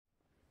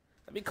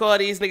Let me call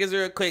these niggas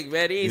real quick,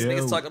 man. These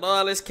niggas talking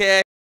all this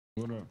cash.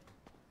 What up?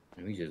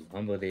 We just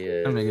humble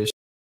the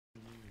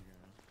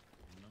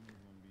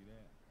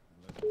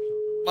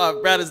My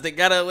brothers that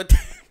got up with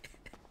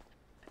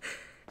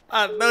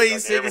I know you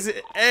sick as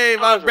it. Hey,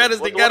 my brothers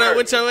that got up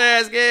with your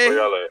ass, gang.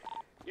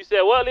 You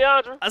said what,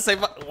 Leandro? I say,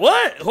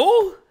 what?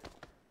 Who?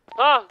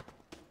 Huh?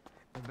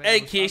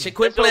 Hey, Keisha,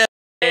 quit playing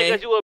with me.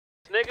 You a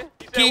nigga?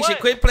 Keisha,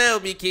 quit playing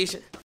with me,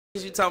 Keisha.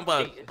 What you talking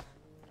about?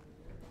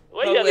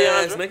 Where you at,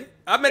 Leandro? Nigga.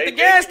 I'm at the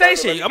gas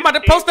station. I'm about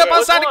to post up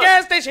outside the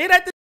gas station. Hit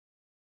that the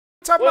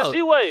talking about. What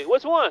G-Way?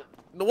 Which one?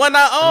 The one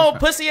I own,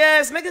 pussy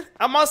ass nigga.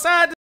 I'm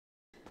outside.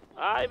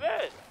 I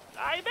bet.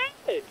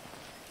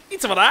 You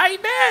talking about I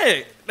ain't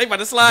bad. They about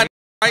to slide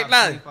right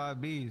now. 25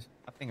 Bs.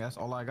 I think that's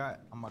all I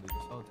got. I'm about to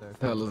just hold that.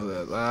 Tell us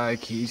that. All right,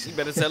 Keisha. You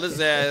better tell his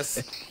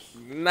ass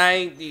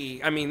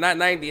 90. I mean, not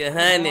 90,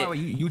 100.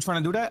 You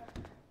trying to do that?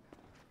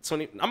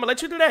 20. I'm gonna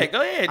let you do that.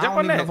 Go ahead, jump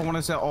on that. I don't even know if I want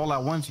to say all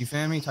at once. You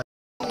feel me?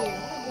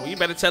 Well, you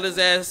better tell his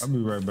ass. I'll be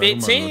right back.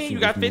 15. You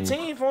got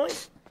 15 for him.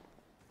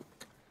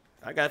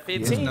 I got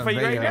 15 for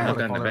you right now. I'm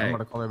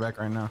gonna call her back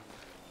right now.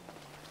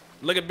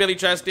 Look at Billy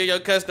trying to steal your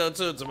custo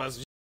too. To my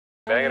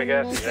bag of the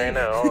gas right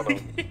now. Hold on.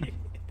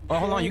 Oh,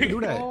 hold on. You can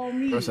do that.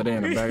 First, I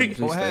didn't bag.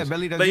 Go ahead,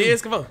 Billy. But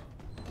yes, come on.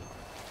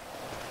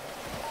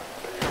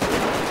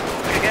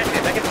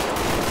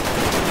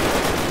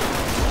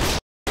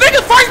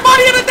 Nigga, first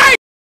body of the day.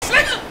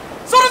 Nigga,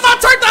 soon as I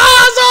turn the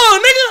eyes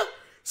on, nigga.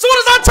 Soon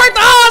as I turn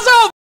the eyes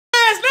on,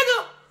 ass nigga.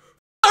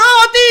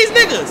 All these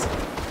niggas.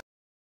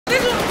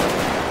 Nigga.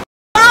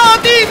 All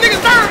these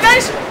niggas, Third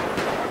Nation.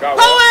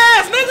 Whole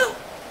ass nigga.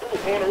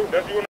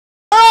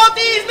 All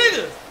these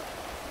niggas.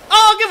 I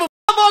don't give a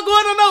fuck about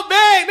going on no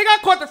bag. Nigga, I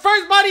caught the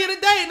first body of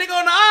the day, nigga,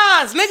 on the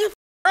eyes, nigga.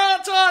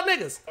 All to all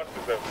niggas.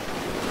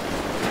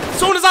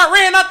 Soon as I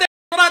ran out there,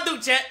 what I do,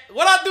 chat?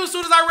 What I do as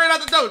soon as I ran out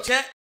the door,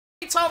 chat?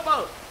 What you talking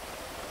about?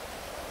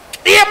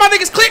 Yeah, my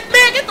niggas click,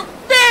 man. Get the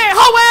man,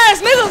 hoe ass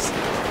niggas.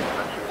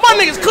 My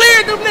niggas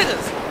cleared them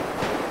niggas.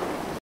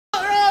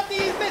 All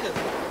these niggas.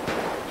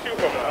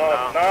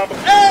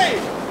 Hey,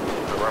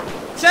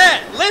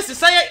 chat, listen,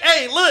 say,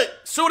 hey, look.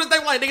 Soon as they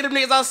like, nigga, them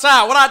niggas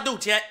outside. What I do,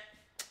 chat?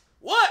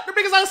 What? Them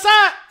niggas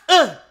outside?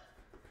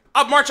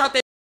 I march out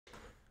there.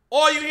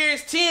 All you hear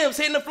is Tim's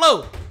hitting the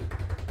floor.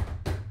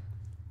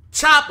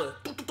 Chopper.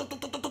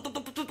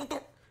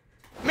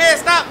 Man,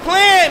 stop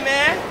playing,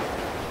 man.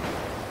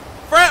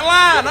 Front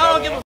line, I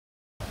don't give a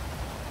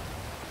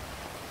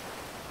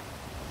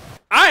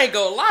I ain't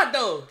gonna lie,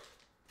 though.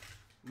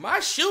 My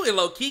shooting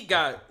low-key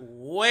got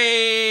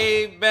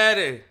way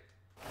better.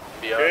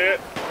 Yeah.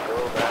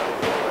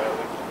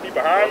 He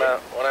behind me?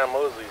 One at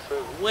Mosley,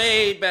 too.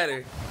 Way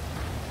better.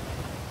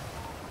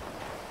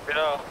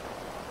 Yeah.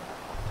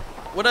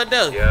 What I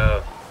do?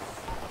 Yeah.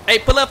 Hey,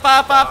 pull up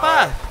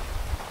 555.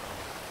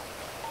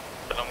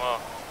 Come on.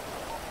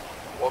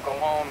 Welcome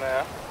home,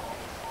 man.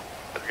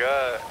 That's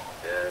good.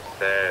 Yes,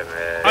 sir,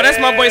 man. Oh, that's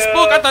my boy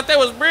Spook. I thought that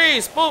was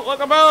Breeze. Spook,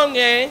 welcome home,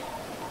 gang.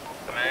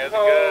 Man, it's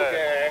good.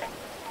 Gang.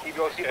 Keep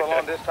your seatbelt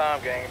on this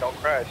time, gang. Don't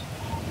crash.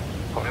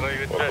 Don't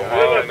even polish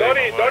with them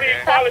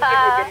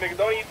niggas.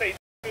 Don't even say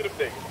to them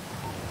niggas.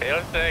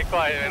 Hell, stay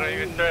quiet, man. Don't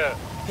even trip.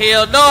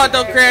 Hell no, I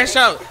don't crash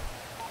out.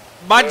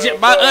 My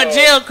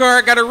jail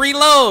card got to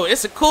reload.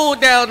 It's a cool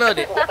down on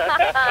it.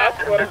 I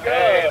swear to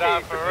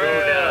God. For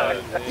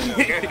real.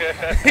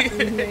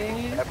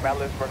 That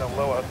balance running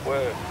low, I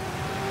swear.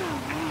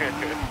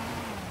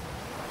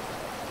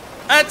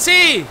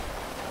 Auntie,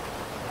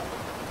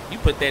 you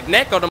put that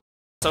neck on them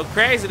so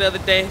crazy the other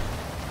day.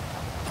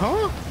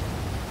 Huh?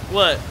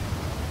 What?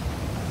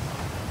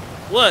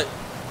 What?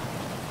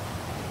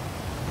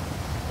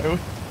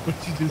 What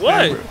you just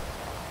What? said, bro?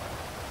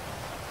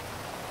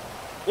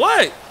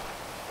 What?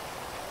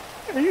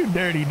 You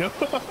dirty, no?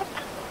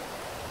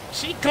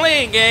 She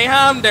clean, gang.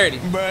 How I'm dirty?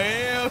 Bro,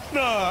 hell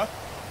nah.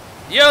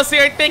 You don't see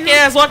her thick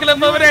ass walking up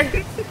over there?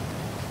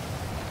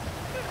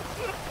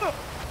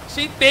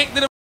 She thick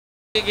to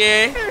the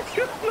gang.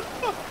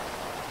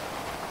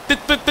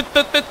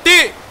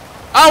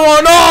 I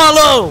want all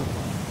of them.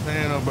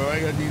 Man, bro, I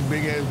got these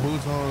big ass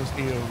boots on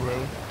still,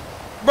 bro.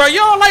 Bro, you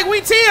don't like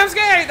we Tim's,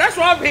 gang. That's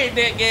why I'm hitting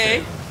that,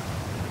 gang.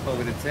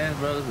 over the 10,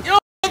 bro. You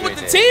don't fuck with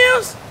the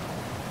Tim's?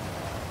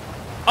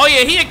 Oh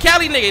yeah, he a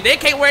Cali nigga. They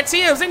can't wear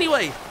Tim's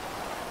anyway.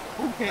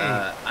 Okay.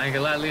 I ain't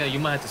gonna lie, Leon. You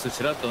might have to switch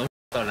it up though.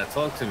 Starting to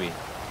talk to me.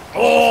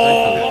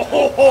 Oh,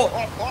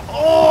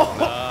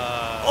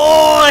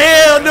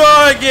 hell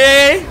no,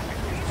 gang.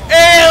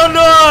 Hell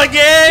no,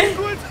 gang.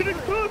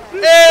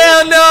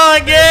 Hell no,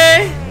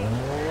 gang.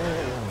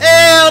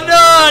 Hell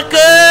no,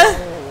 cuz.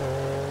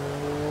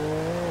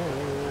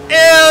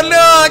 Hell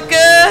no,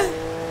 cuz.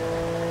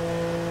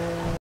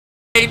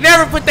 They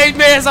never put their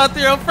mans out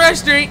there on Fresh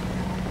Street.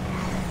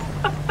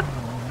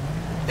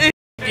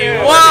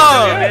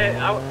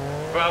 Wow.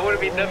 Bro, I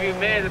wouldn't be W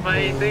man if I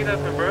ain't say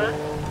nothing, bro.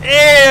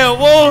 Yeah,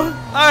 whoa.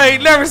 I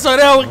ain't never saw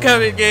that one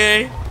coming,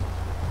 gang.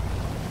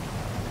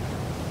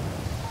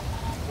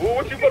 Ooh,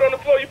 what you put on the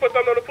floor? You put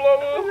something on the floor,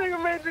 Will? This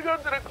nigga made you go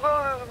to the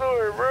clothing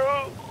store,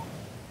 bro.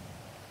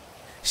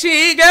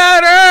 She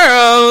got her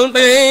wrong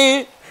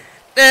thing.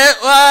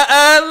 That's why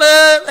I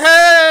love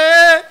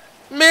her.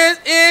 Miss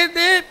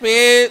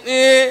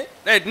Independent.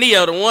 That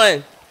Neo the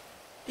one.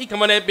 He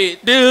come on that bitch.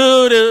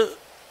 Doo-doo.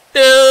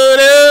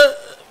 Doo-doo.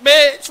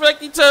 Bitch,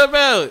 fuck you talking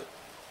about?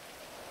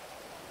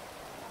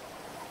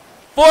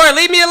 Ford,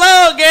 leave me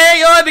alone, gang.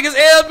 Y'all niggas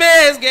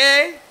L-Bands,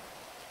 gang.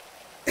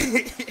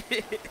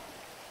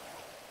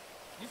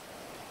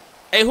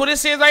 Hey, who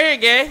this is right here,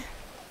 gang? Who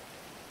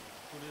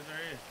this right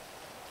here?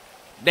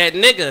 That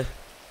nigga.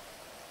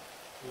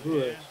 Who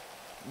is?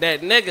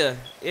 That nigga.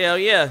 Hell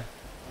yeah.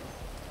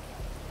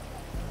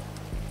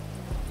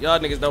 Y'all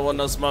niggas don't want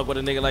no smoke with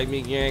a nigga like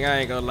me, gang. I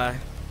ain't gonna lie.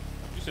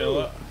 You said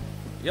what?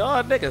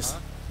 Y'all niggas.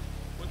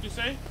 What you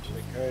say?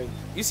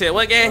 You said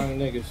what, gang?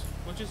 Niggas.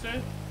 What you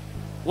say?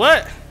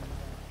 What?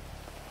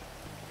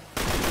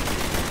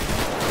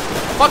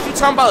 Fuck you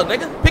talking about,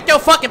 nigga? Pick your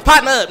fucking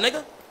partner up,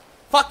 nigga.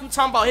 Fuck you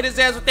talking about. Hit his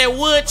ass with that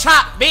wood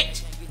chop,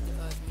 bitch.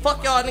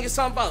 Fuck y'all niggas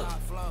talking about.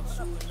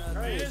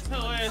 Hey, this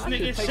whole ass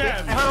nigga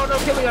shot me. Hold on,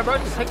 don't kill me, bro.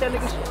 Just take that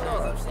nigga shit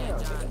off.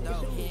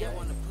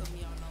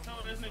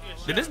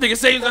 Did this nigga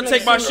say he was gonna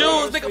take my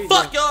shoes? Nigga,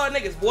 fuck y'all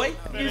niggas, boy.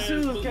 Your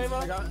shoes came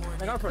out.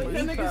 Nigga, I'm from the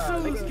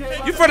east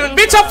side. You from the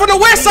bitch, I'm from the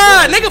west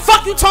side, nigga.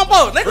 Fuck you talking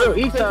about, nigga.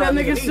 East side,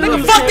 nigga.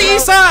 Nigga, fuck the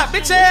east side,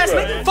 bitch ass,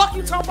 nigga. Fuck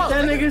you talking about.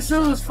 That nigga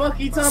shoes, fuck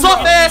you talking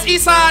Soft about. ass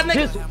east side,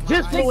 nigga.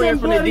 Just flew in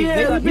from the deep,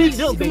 nigga. Beat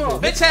them,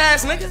 bitch. Bitch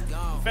ass, nigga.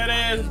 Fat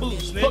ass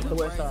boots, Fuck nigga. the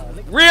west side,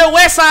 nigga. Real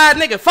west side,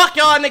 nigga. Fuck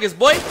y'all niggas,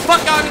 boy.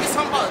 Fuck y'all niggas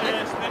talking about,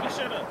 nigga. Ass nigga,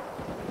 shut up.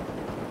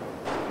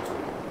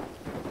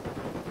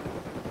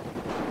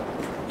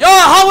 Y'all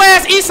hoe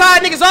ass east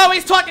side niggas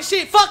always talking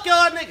shit. Fuck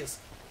y'all niggas.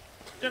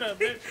 Shut up,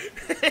 bitch.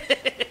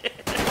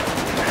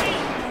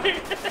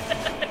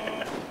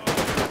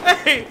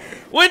 Hey,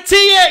 what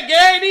T at,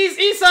 gang? These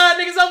east side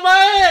niggas on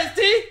my ass,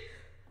 T.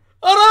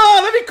 Hold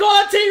on, let me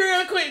call T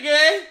real quick,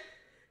 gang.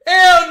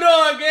 Hell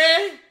no,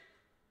 gang.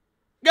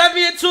 Got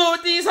me into it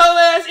with these hoe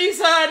ass east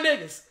side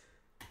niggas.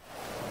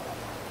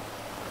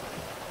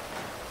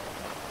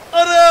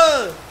 Hold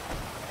on.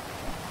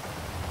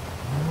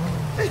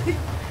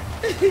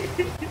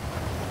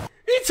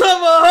 He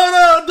talking about, hold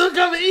on, Duke,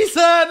 I'm an east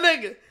side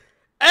nigga.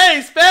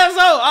 Hey, Spazzo,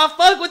 I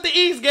fuck with the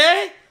east,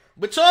 gang.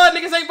 But y'all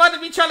niggas ain't about to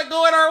be trying to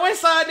go at our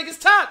west side niggas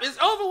top. It's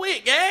over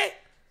with, gang.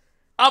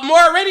 I'm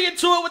already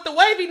into it with the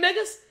wavy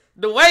niggas.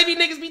 The wavy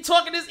niggas be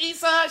talking this east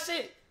side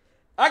shit.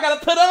 I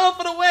gotta put on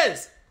for the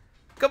west.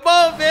 Come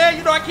on, man.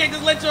 You know I can't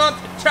just let y'all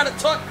try to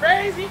talk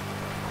crazy.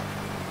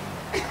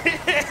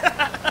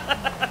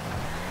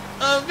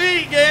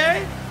 Me,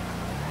 gang.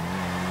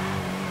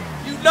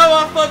 You know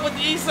I fuck with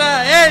the east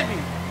side heavy.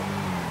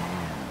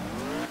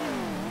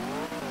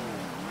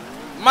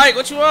 Mike,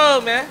 what you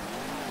on, man?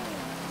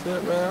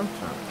 Shit, man. I'm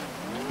trying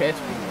to catch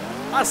me.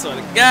 I swear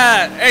to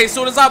God. Hey, as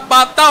soon as I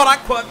popped out, I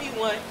caught me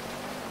one.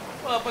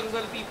 Motherfuckers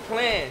gonna be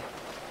playing.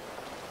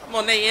 I'm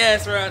on they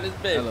ass around this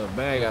That bitch. little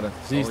bag got a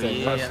cheesesteak.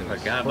 yeah, That I shit was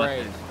forgot about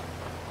crazy.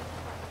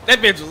 That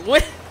bitch was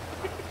wicked.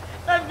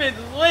 That bitch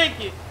was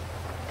wicked.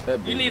 That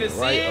You bitch need to was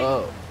see right it?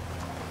 up.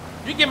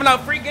 You giving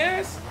out free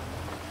gas?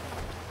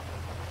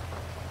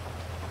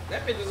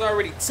 That bitch was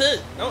already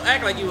took. Don't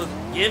act like you was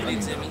giving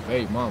it to me.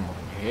 Hey, mama.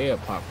 Head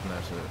pop from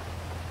that shit.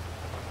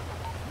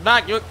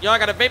 Doc, y'all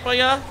got a vape on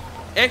y'all?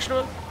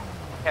 Extra?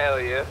 Hell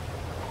yeah.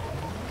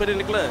 Put it in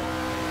the glove.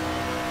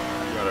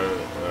 You got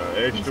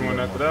a extra one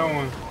after that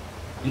one?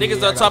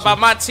 Niggas don't talk about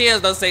my tears,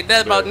 don't say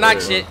nothing about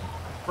knock shit.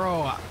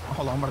 Bro,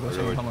 hold on, I'm about to go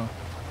show you. Hold on.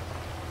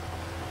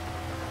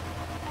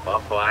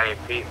 Buffalo, I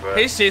ain't Pete, bro.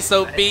 His shit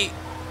so beat.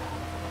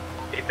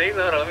 You think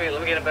so? Let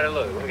me get a better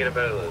look. Let me get a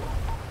better look.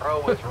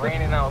 Bro, it's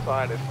raining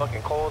outside. It's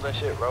fucking cold and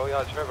shit, bro.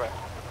 Y'all tripping.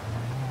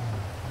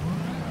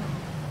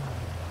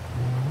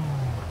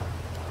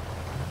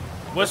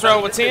 What's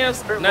wrong with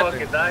Tim's? Nothing.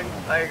 Nothing.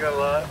 I ain't gonna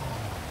lie.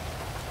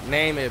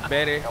 Name it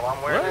better. Yo,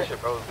 I'm wearing What? that shit,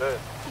 bro. It's good.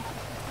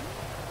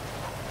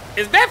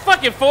 Is that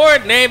fucking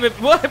Ford? Name it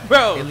what,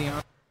 bro? Hey,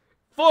 Leon.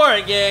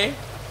 Ford, gang.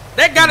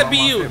 That gotta be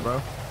you. Fit,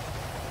 bro.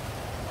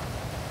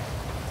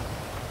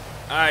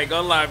 Alright,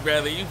 go lie,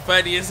 brother. You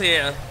funny as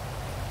hell.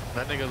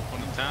 That nigga's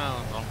from the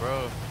town,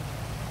 bro.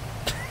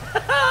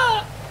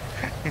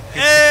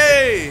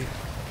 Hey!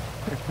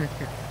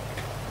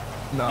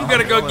 No, You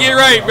gotta go get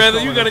right, brother.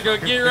 You gotta go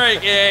get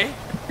right, gang.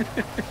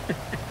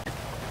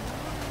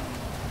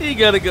 You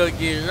gotta go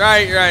get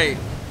right.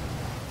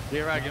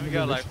 Yeah, right. We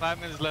got like 5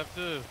 minutes left,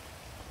 too.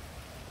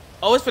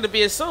 Oh, it's finna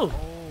be a soon.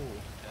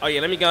 Oh,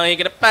 yeah, let me go ahead and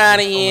get a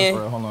party in.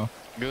 Hold on.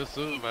 Good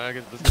suit, man. I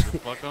guess this is the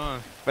fuck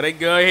on. But they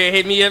go ahead and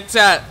hit me up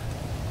top.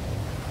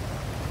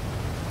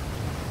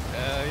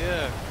 Hell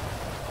yeah.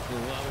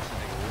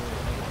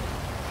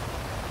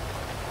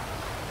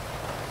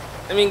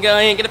 Let me go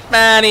ahead and get a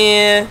party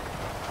in.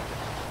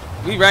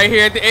 We right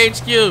here at the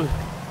HQ.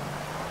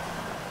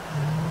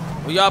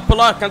 Will y'all pull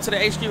off? Come to the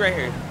HQ right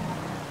here.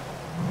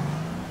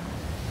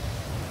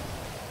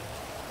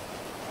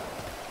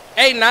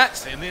 Hey,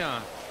 Knox. Hey,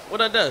 Leon.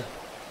 What I do?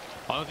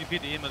 Why don't you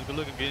beat the emails? Good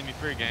looking, getting me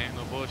free, gang.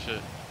 No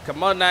bullshit.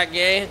 Come on, Knox,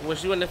 gang.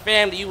 Once you in the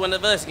family, you one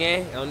of us,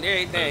 gang. On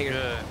everything. That's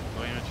good.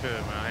 Don't even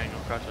trip, man. I ain't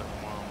gonna catch up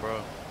no more,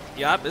 bro.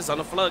 Yup, it's on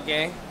the floor,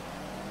 gang.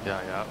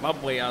 Yeah. My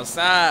boy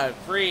outside,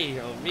 free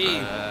on me.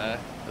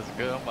 That's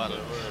good. I'm about to,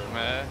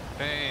 man.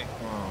 Dang.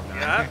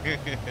 Yeah.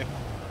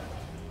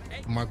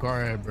 My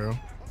car at, bro.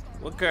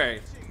 What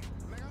curry?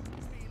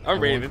 I'm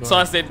ready to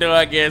toss that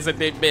dog ass at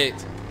that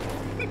bitch.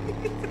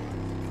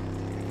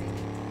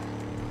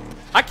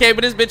 I came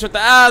with this bitch with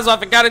the eyes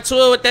off and got into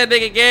it with that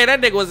nigga, gang.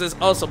 That nigga was just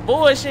on some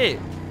bullshit.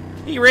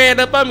 He ran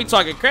up on me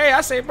talking crazy.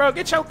 I said, bro,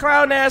 get your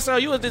clown ass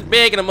on. You was just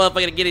begging a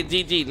motherfucker to get it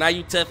GG. Now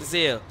you tough as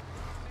hell.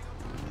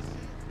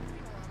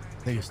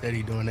 Nigga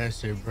steady doing that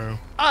shit, bro.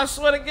 I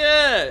swear to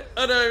God.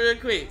 Hold on real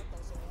quick.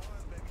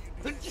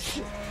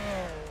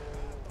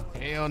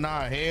 Hell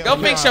nah, hell Go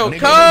nah. fix your Nigga,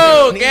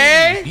 code,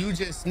 gang. You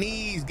just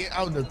sneeze. Get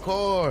out the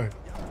car.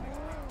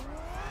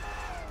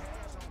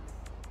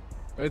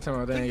 They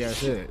talking about they ain't got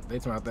shit. They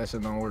talking about that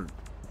shit don't work.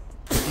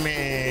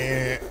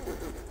 Man.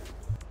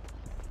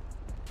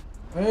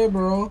 Hey,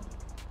 bro.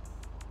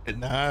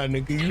 Nah,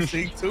 nigga, you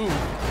sick too.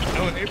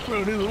 No, they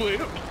throw this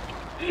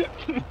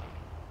whip.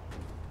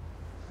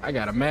 I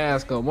got a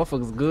mask on.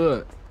 Motherfuckers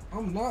good.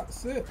 I'm not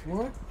sick,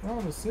 boy.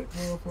 I'm a sick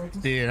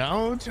motherfucker. Dude, I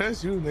don't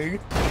trust you, nigga.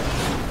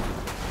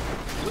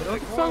 What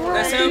the fuck wrong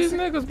That's with him. these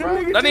niggas,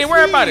 bro? Don't even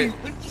worry about it.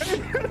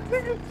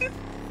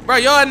 Bro,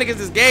 y'all niggas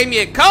just gave me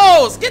a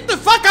cold. Get the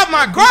fuck out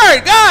my car.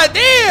 God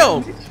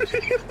damn.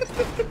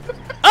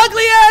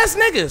 Ugly ass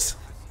niggas.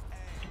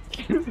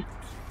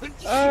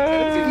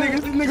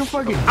 This nigga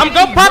fucking. I'm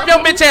gonna pop your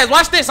bitch ass.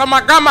 Watch this on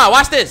my grandma.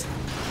 Watch this.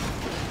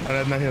 Oh,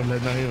 that's not him.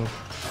 That's not him.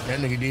 That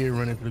nigga did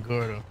run into the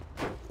car though.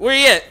 Where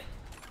you at?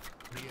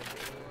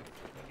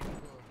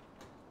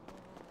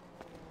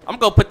 I'm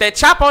gonna put that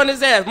chop on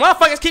his ass.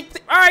 Motherfuckers keep.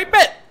 Alright,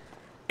 bet.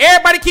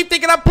 Everybody keep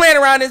thinking I'm playing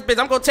around this bitch.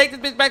 I'm gonna take this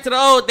bitch back to the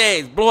old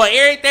days. Blowing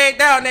everything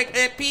down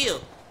that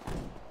peel.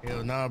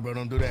 Hell nah, bro.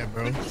 Don't do that,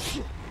 bro. Nah,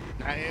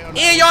 hell nah.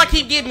 And y'all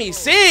keep getting me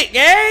sick,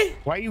 gang.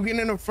 Why you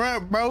getting in the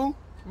front, bro?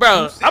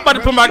 Bro, I'm about to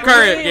put my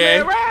car up,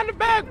 gang. Right in the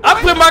back, boy.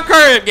 I put my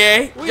car up,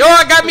 gang.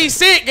 Y'all got me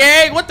sick,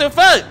 gang. What the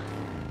fuck?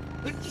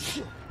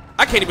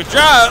 I can't even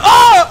drive.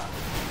 Oh!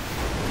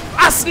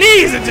 I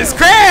sneezed and just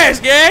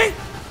crashed, gang.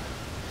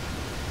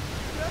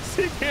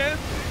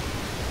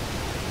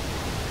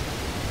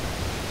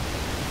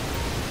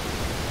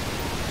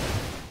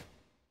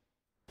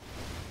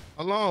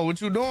 Hold on, what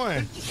you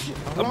doing?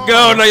 I'm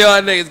going on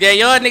y'all niggas, gang.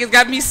 Y'all niggas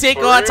got me sick,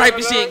 all type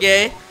of shit,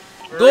 gang.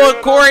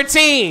 Going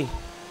quarantine.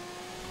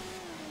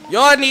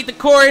 Y'all need the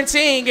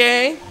quarantine,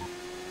 gang.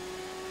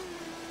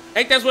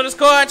 Ain't that what it's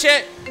called,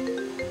 chat?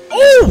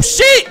 Oh,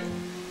 shit.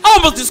 I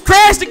almost just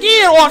crashed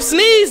again off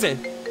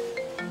sneezing.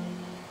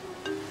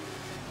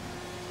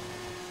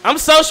 I'm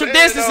social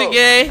distancing,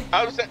 gang.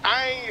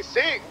 I ain't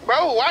sick,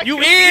 bro. Why You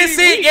is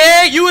sick,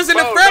 gang. You was in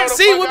the Bro, front no, the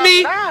seat fuck with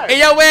me, outside. and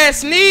your ass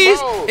sneezed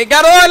Bro, and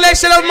got all that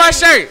shit off my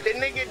shirt. The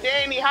nigga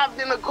Danny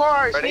hopped in the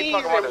car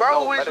sneezing,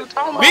 bro. What you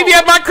talking about? Meet me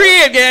at my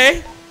crib,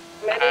 gang.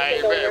 I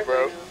ain't bad,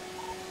 bro.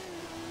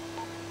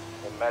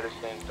 The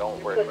medicine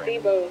don't work.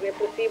 Placebos, they're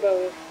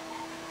placebos.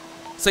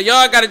 So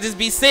y'all gotta just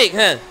be sick,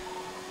 huh?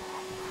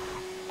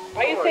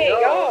 Why you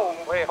saying y'all?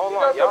 Wait, hold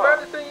on, y'all.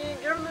 medicine you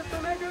ain't giving it to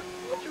nigga?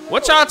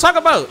 What y'all talk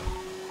about?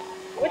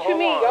 What you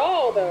mean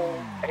y'all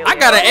though? I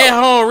got an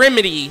at-home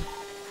remedy.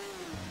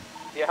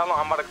 Yeah, hold on,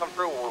 I'm about to come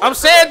through. I'm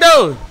saying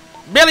though,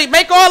 Billy,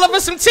 make all of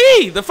us some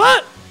tea. The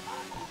fuck?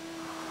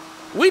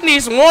 We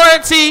need some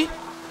warranty.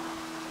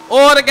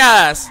 All the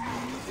guys.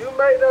 You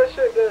make that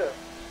shit there.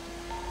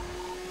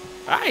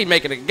 I ain't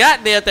making a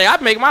goddamn thing. I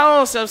make my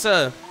own stuff,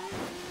 son.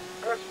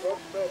 That's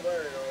fucked up, I ain't gonna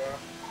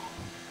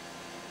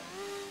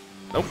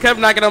lie. Don't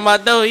come knocking on my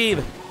door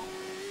either.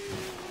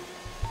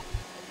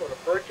 Put a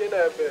brick in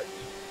that bitch.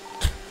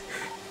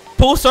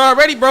 Poosa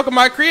already broke in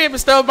my crib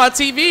and stole my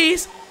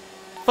TVs.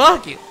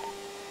 Fuck it.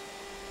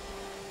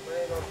 We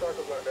ain't gonna talk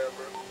about that,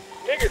 bro.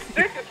 Nigga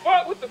sick as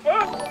fuck, what the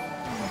fuck?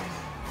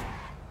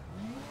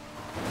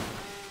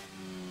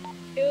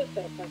 Feels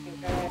so fucking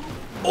bad.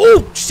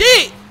 Oh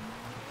shit!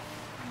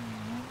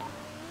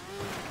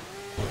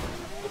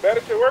 The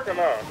better shit working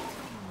on.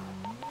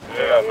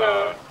 Yeah,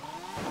 nah.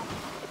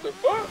 What the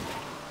fuck?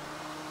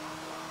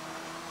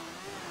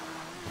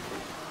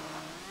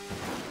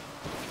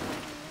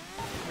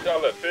 Y'all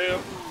let Phil?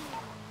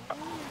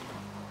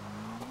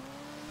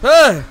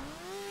 Huh.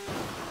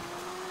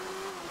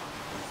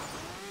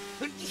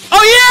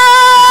 Oh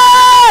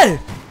yeah!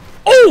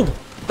 Oh!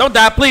 Don't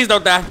die, please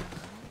don't die.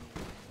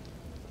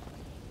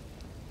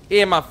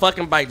 Yeah, my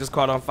fucking bike just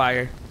caught on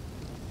fire.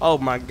 Oh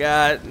my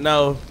god,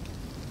 no.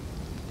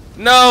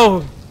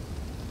 No!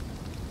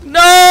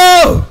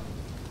 No!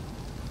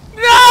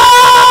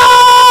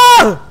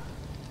 No!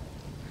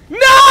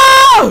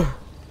 No!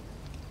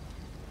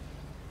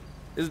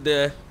 It's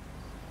dead.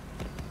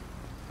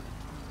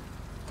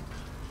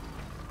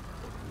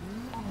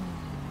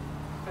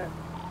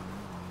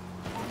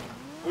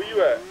 Where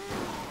you at?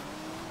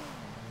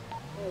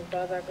 Oh,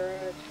 Zaza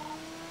garage.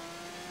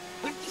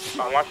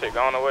 Oh, my shit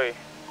going away.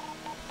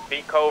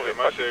 Beat COVID. Yeah,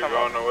 my shit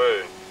going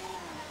away.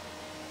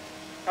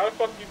 How the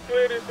fuck you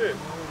clear this shit?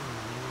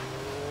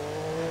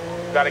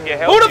 Gotta get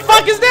help. Who the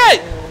fuck is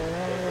that?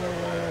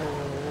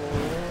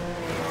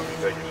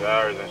 taking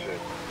showers and shit.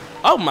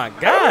 Oh my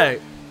god.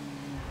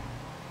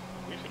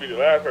 You should be the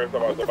last person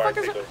about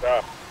somebody take their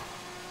shower.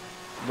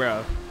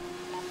 Bro.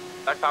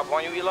 That cop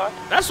on you, Eli?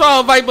 That's why I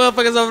invite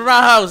motherfuckers over to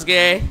my house,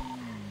 gang.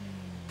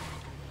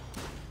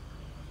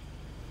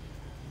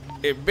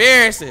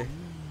 Embarrassing.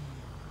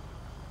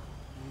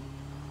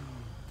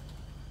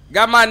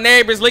 Got my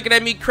neighbors looking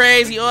at me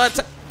crazy all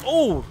the time.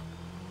 Ooh.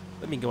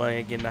 Let me go ahead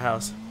and get in the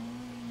house.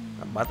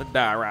 I'm about to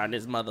die around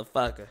this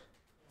motherfucker.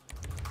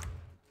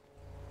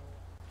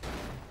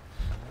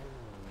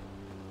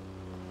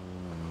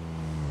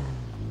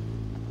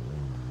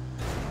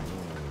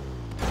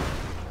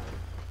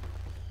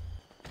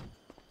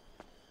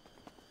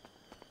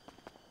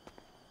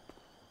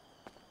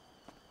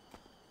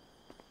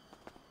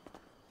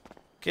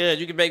 Good,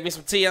 you can make me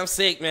some tea. I'm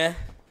sick, man.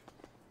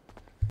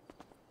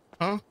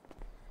 Huh?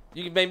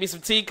 You can make me some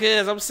tea,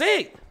 cuz I'm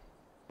sick.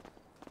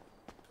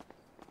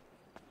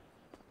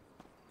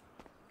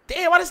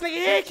 Damn, why this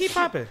nigga head keep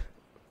popping?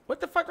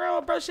 What the fuck wrong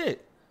with bro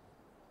shit?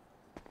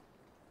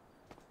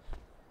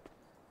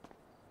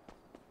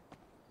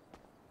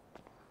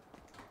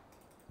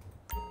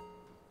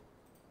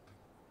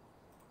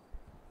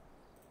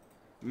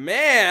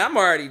 Man, I'm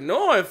already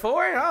knowing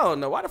for it. I don't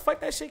know why the fuck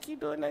that shit keep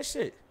doing that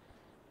shit.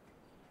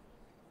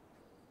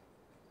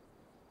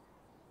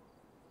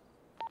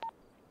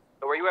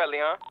 Where you at,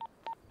 Leon?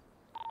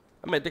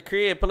 I'm at the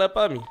crib. Pull up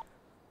on me.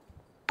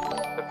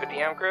 The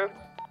 50M crib?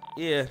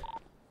 Yeah.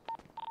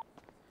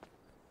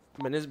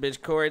 I'm in this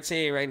bitch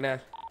quarantine right now.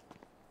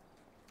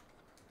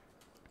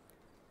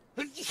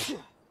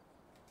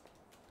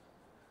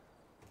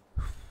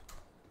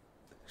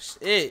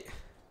 Shit.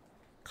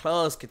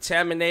 Clothes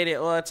contaminated,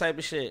 all type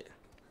of shit.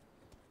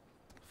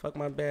 Fuck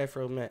my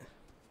bathroom, man.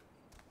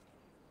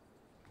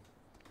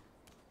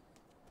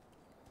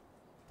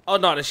 Oh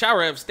no, the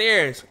shower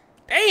upstairs.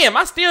 Damn,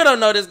 I still don't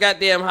know this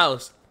goddamn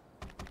house.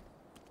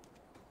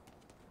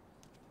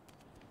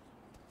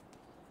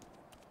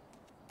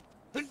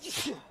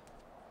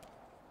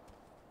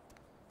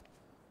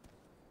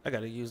 I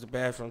gotta use the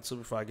bathroom too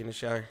before I get in the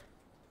shower.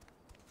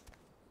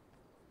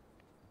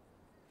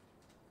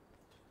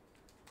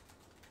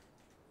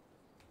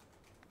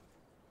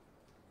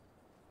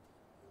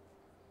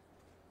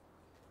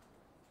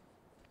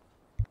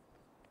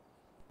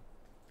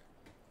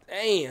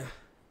 Damn.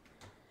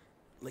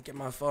 Look at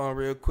my phone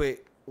real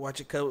quick. Watch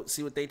it code.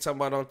 See what they talking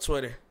about on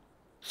Twitter.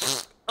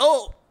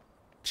 Oh,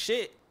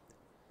 shit.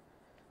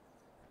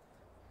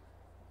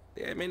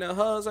 Damn, ain't no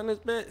hoes on this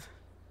bit.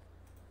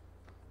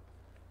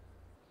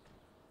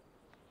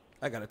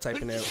 I gotta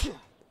type in that.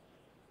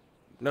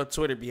 No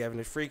Twitter be having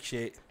the freak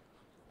shit.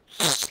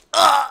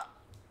 Oh.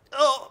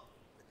 Oh,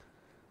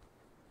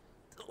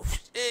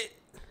 shit.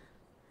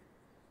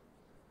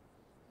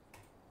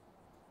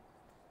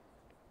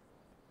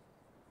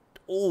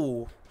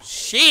 Oh,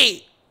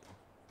 shit.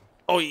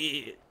 Oh,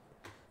 yeah.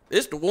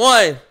 It's the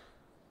one.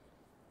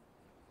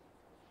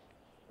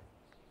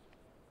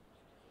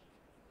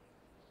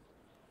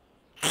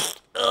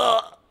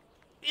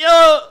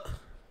 Yo.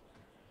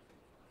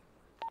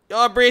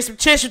 Y'all bring some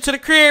tissue to the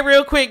crib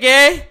real quick,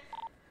 gang.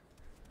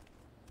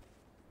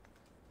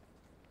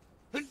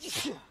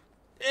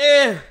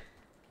 Yeah.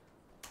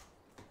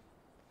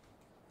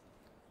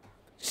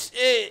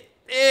 Shit.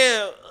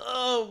 Damn.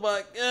 Oh,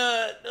 my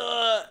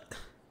God.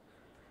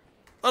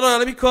 Hold on,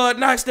 let me call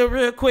Knoxville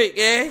real quick,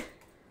 gang.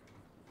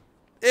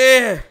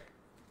 Yeah.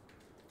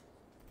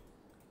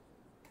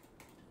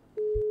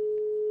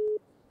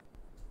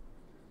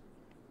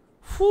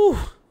 Whew.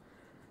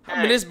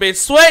 I'm in this bitch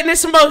sweating and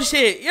some more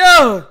shit.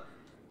 Yo.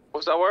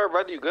 What's that word,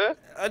 brother? You good?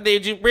 I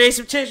need you to bring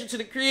some tissue to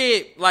the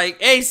crib. Like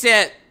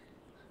ASAP.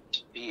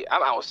 Yeah,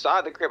 I'm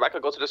outside the crib. I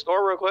could go to the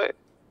store real quick.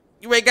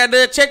 You ain't got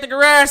to check the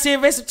garage, see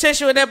if there's some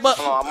tissue in that butt.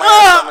 Hold on, I might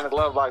have some in the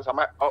glove box. I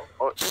might. Oh,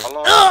 hold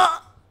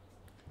on.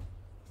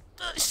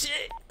 Oh,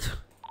 shit.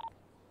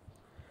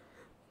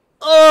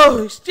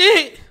 Oh,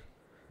 shit.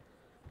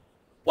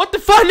 What the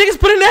fuck niggas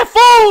put in that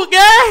food,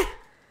 guy?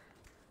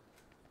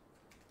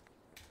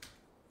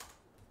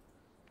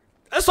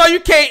 That's why you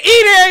can't eat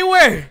it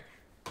everywhere.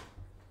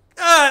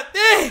 God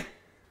damn.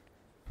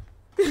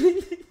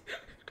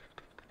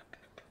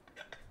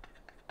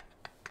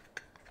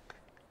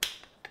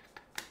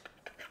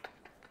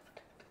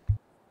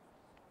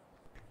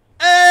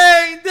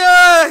 Hey,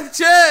 dog,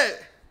 chat.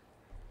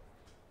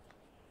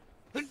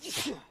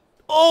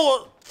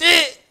 Oh,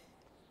 shit.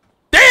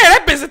 Damn,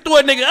 that bitch threw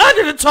a nigga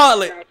under the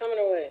toilet. I'm coming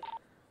away.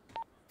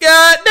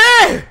 God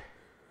damn.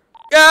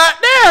 God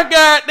damn,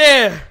 god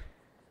damn.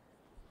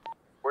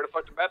 Where the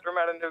fuck the bathroom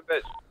at in this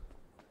bitch?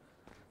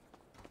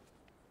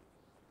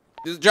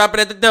 Just drop it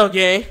at the door,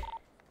 gang.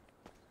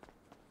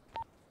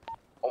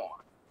 Oh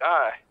my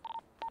god.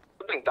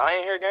 Something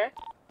dying here, gang?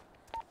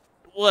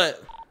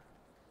 What?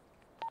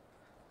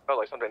 Felt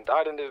like something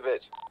died in this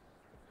bitch.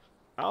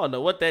 I don't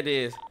know what that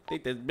is. I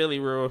think that's Billy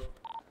room.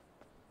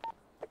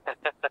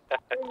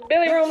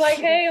 Billy room like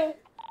hell.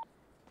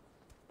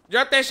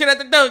 Drop that shit at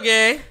the door,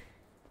 gang.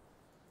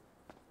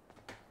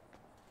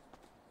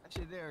 That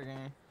shit there,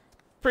 gang.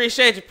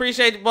 Appreciate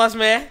you, boss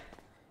man.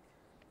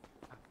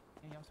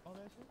 Y'all smell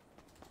that shit?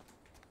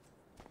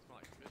 Smell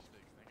like fish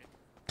sticks, nigga.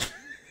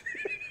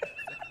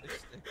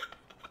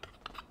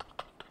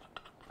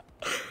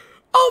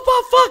 Oh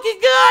my fucking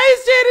god, he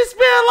said it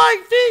smelled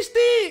like fish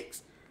sticks.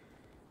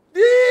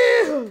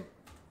 Damn.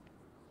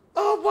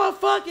 Oh my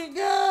fucking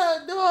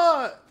god,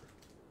 dog.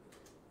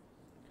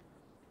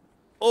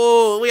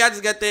 Oh, I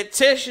just got that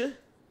tissue.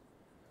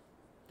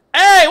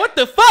 Hey, what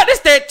the fuck? This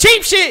that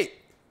cheap shit.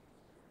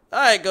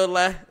 I ain't gonna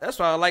lie. That's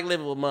why I like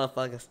living with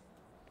motherfuckers.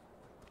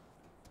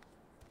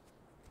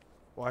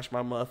 Wash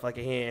my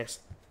motherfucking hands.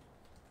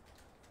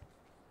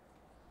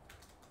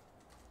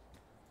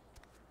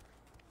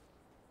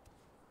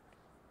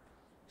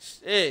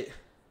 Shit.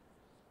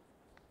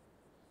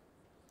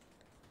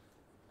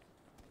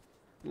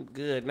 I'm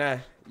good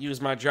now.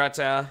 Use my dry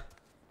towel.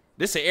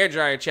 This is an air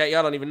dryer, chat.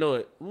 Y'all don't even know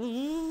it.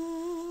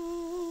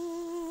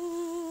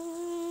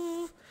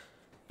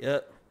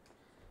 Yep.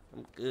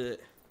 I'm good.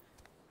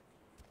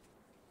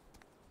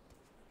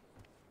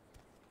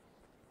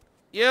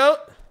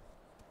 Yep.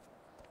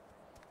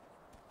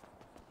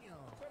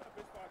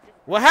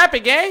 What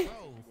happened, gang?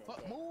 I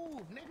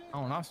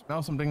don't know. I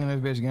smell something in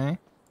this bitch, gang.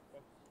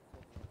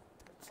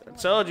 I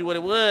told you what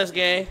it was,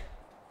 gang.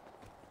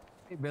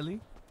 Hey, Billy.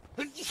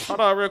 Hold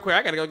on real quick.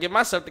 I gotta go get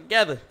myself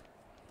together.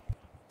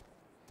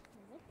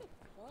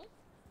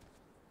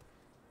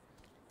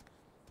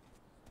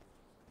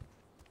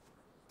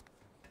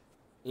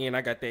 Yeah, and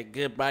I got that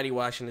good body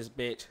wash in this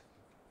bitch.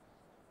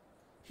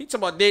 He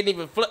talking about didn't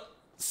even flip.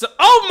 So,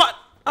 oh my!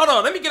 Hold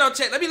on, let me get on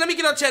chat. Let me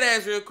get on chat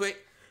ass real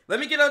quick.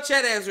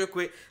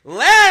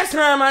 Last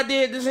time I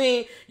did the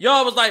scene,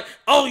 y'all was like,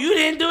 "Oh, you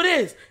didn't do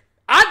this."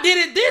 I did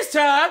it this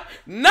time.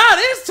 Nah,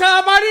 this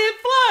time I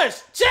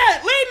didn't flush.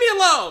 Chat, leave me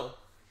alone.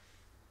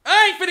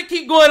 I ain't finna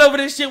keep going over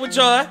this shit with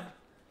y'all.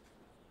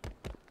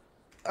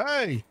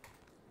 Hey,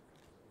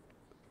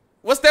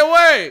 What's that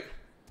word?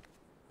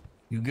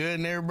 you good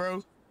in there,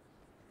 bro?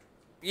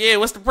 Yeah,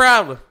 what's the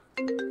problem?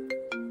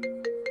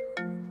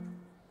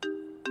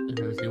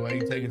 Let's see why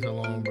you taking so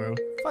long, bro.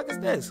 Fuck is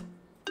this?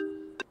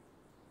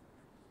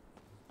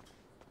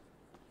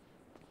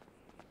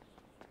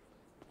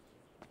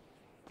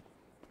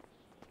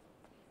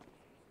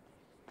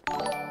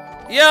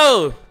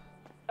 Yo.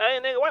 Hey,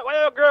 nigga,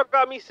 why your girl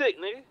got me sick,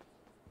 nigga?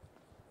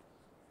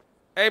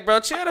 Hey, bro,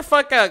 chill the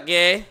fuck out,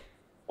 gang.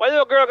 Why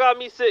your girl got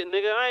me sick,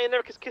 nigga? I ain't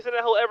never kissing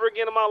that hoe ever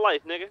again in my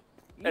life, nigga.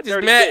 You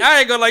just mad. I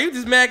ain't gonna lie, you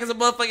just mad because a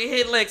motherfucking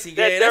hit Lexi,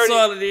 gang. That's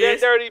all it is.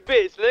 That dirty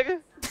bitch,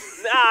 nigga.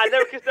 Nah, I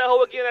never kissed that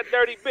hoe again, that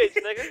dirty bitch,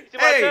 nigga. You see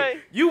what I'm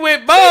saying? You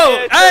went bold.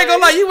 I ain't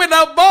gonna lie, you went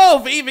out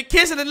bold for even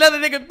kissing another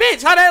nigga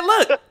bitch. How that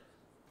look?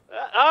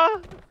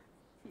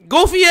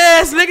 Goofy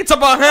ass nigga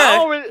talking about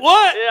her.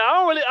 What? Yeah,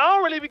 I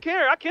don't really be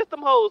caring. I kiss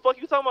them hoes. Fuck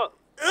you talking about?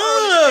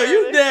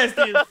 You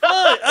nasty as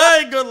fuck. I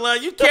ain't gonna lie.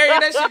 You carry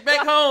that shit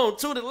back home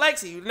to the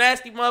Lexi, you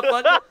nasty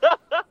motherfucker.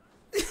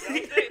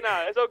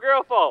 Nah, it's your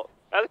girl fault.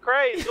 That's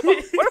crazy. Where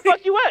the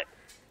fuck you at?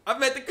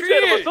 I'm at the crib.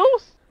 You got a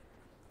masseuse?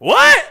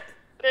 What?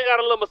 They got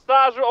a little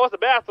massage room. Oh, it's the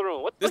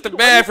bathroom. What the This the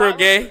bathroom,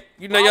 gang.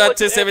 You know y'all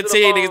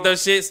 1017 niggas don't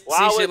see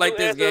shit like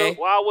this, gang.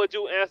 Why would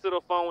you answer the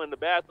phone in the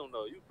bathroom,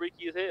 though? You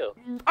freaky as hell.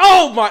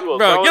 Oh, my...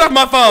 Bro, get off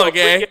my phone,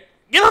 gang.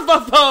 Get off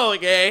my phone,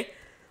 gang.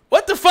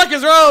 What the fuck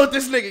is wrong with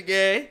this nigga,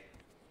 gang?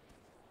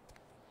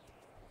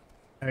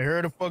 Hey,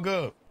 hurry the fuck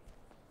up.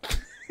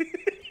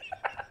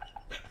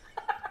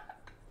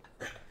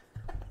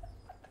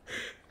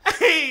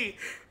 Hey,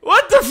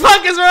 what the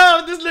fuck is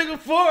wrong with this nigga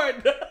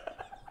Ford?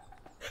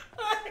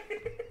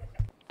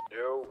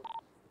 Yo.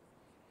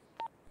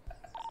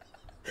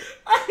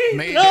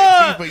 Made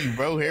that tea for you,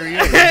 bro. Hurry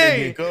up.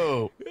 Hey.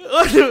 Go.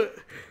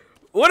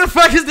 What the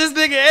fuck is this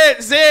nigga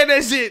at saying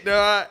that shit,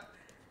 dog?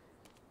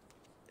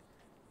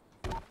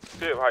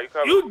 Shit, how you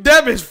coming? You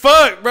dumb as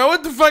fuck, bro.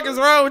 What the fuck is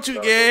wrong with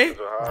you, gang?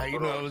 How you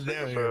know I was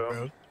down here,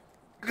 bro?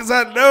 Cause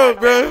I know,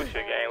 bro. Shit,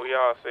 gang. We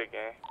all sick,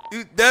 gang.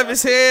 You dumb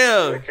as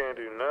hell. Can't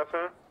do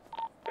nothing.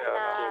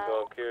 Yeah,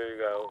 go kill you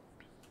guys.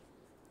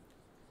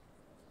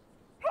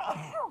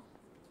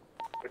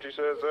 What you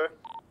said, sir?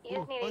 You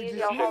just need to use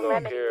your home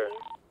remedy.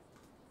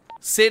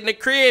 Sit in the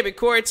crib in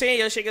quarantine,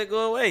 your shit gonna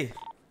go away.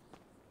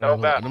 No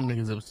Look, bad. them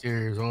niggas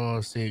upstairs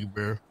all sick,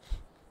 bro.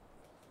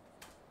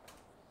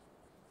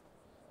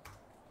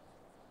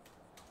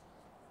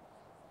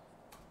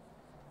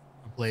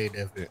 I played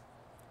that fit.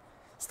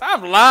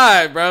 Stop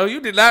lying, bro.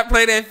 You did not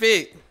play that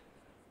fit.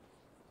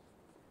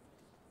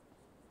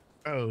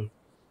 Bro,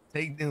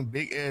 take them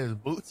big ass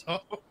boots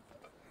off.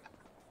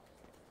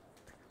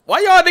 Why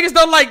y'all niggas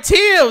don't like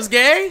Tim's,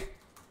 gang?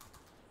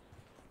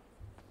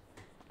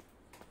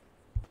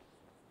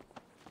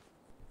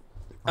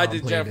 I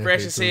just jumped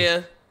fresh as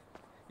hell.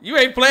 You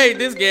ain't played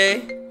this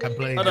game. I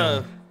played Hold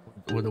on.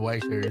 with the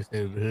white shirt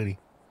instead of the hoodie.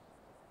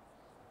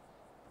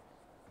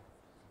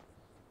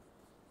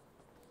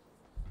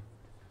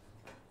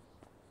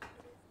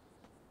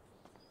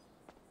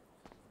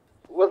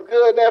 What's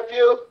good,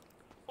 nephew?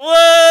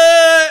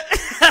 What?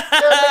 Yeah,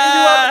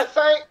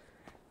 nigga, you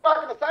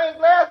rocking the same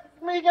glasses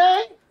as me,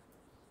 gang?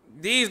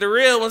 These the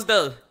real ones,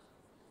 though.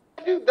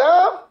 You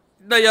dumb?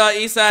 You know y'all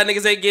East Side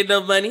niggas ain't getting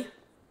no money.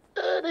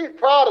 Man, these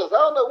Pradas, I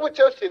don't know what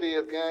your shit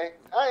is, gang.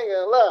 I ain't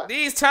gonna lie.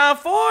 These Tom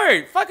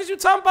Ford. Fuck is you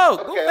talking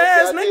about? Goof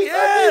ass nigga.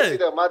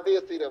 I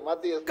did see them.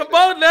 Come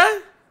on now.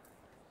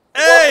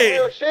 Hey.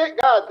 Real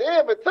shit. God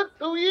damn, it took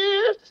 2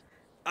 years.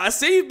 I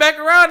see you back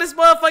around this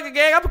motherfucker,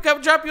 gang. I'm gonna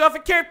come drop you off a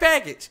care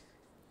package.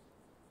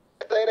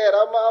 Say that.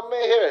 I'm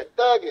in here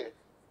thugging.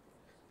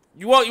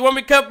 You want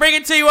me to come bring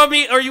it to you,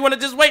 or you want to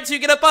just wait till you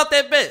get up out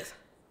that bed?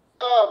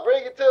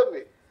 Bring it to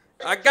me.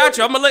 I got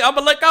you. I'm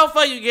gonna look out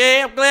for you,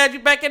 gang. I'm glad you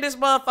back in this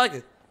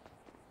motherfucker.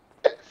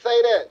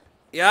 Say that.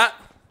 Yeah.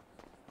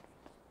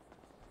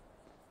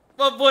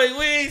 My boy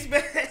Weeds,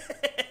 man.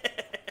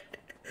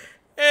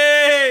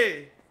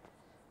 Hey.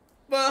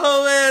 My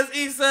whole ass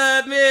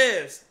Eastside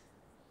miss.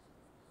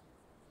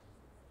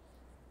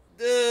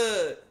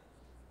 Dude.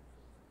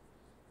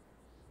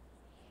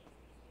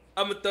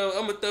 I'ma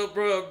throw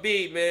bro a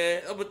B,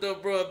 man. I'ma throw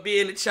bro a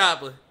B in the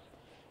chopper.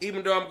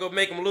 Even though I'm gonna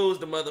make him lose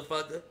the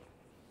motherfucker.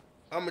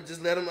 I'ma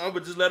just let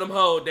him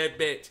hold that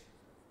bitch.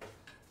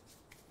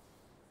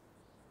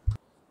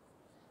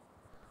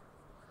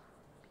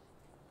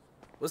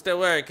 What's that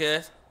word,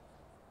 cuz?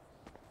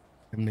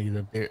 Them niggas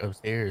up there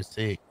upstairs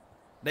sick.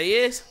 They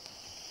is?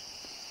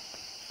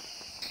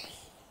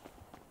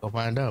 Go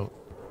find out.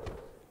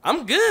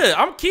 I'm good.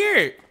 I'm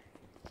cured.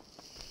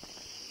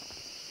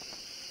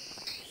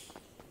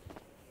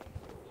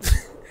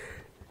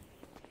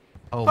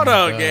 Oh, hold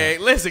on, gang.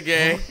 Listen,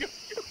 gang.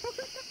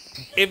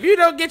 If you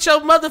don't get your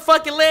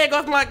motherfucking leg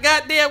off my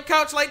goddamn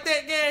couch like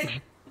that,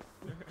 gang.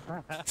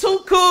 Too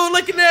cool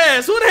looking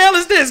ass. Who the hell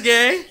is this,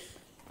 gang?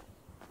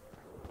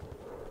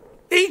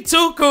 He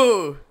too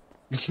cool.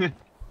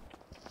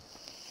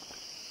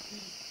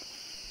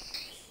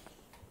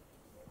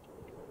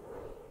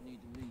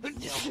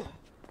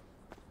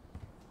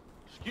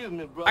 Excuse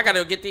me, bro. I gotta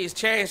go get these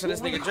chains for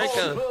this nigga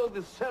Draco.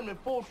 The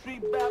 74th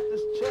Street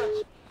Baptist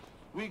Church.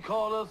 We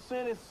call us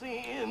sin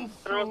sins.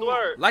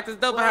 Like this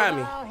dope behind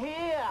me.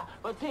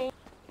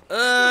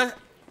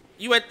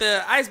 You at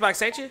the icebox,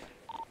 ain't you?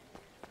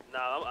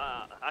 Nah,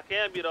 I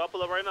can't be though. I'll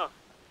pull up right now.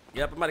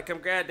 Yep, I'm about to come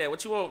grab that.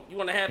 What you want? You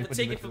want to have the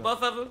ticket for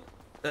both of them?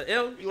 The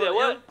M? You said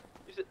what?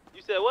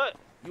 You said what?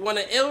 You want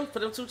an M for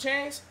them 2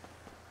 chains?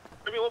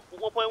 Maybe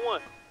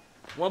 1.1.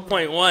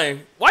 1.1.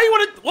 Why you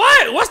want to?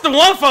 What? What's the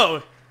 1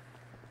 for?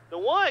 The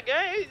 1,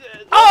 gang.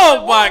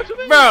 Oh my,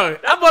 bro!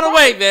 I'm on the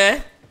way,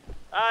 man.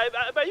 I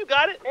bet you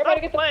got it.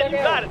 Everybody get the fuck out. You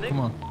got it, nigga. Come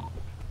on.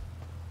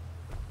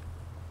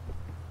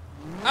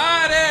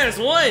 Ah, there's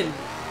 1.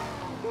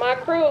 My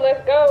crew,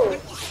 let's go.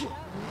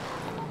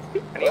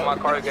 I need my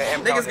car to get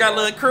empty. Niggas got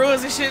little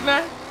crews and shit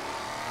now.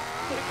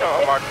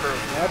 Oh, my crew.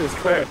 That is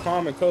called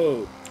common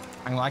code.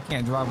 I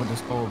can't drive with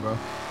this cold, bro.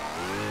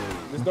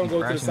 Just don't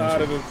go to the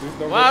side of it.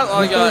 Why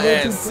are y'all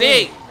ass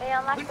sick?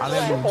 I got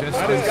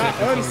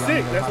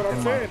unsick. That's what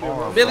I'm saying.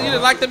 Billy, you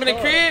didn't like them in the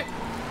crib?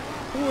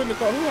 Who in the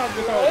car? Who hopped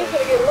in the car?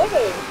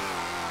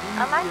 I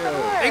like the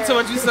word. They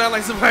told you sound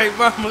like somebody's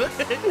mama.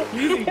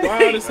 You be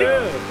wild as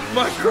hell.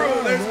 My crew,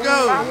 let's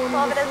go. I'm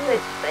over this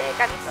bitch sick.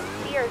 I need some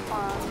tears,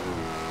 mom.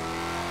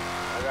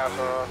 I got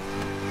some.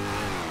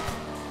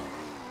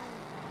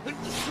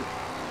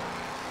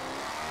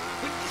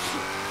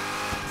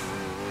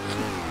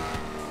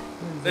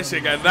 That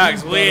shit got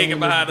Knox wigging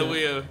behind the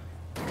wheel.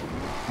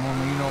 Come on,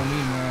 man, you know me,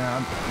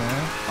 man.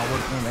 I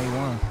work in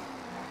A1.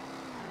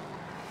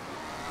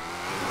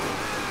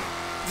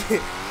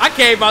 I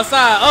came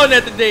outside on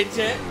that today,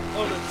 chat.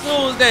 On a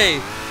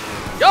Tuesday.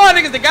 Y'all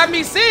niggas that got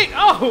me sick.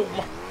 Oh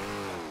my.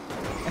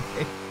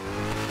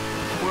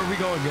 Where we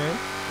going, gang?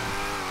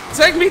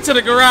 Take me to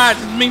the garage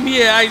and meet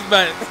me at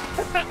Icebox.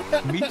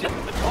 Meet you.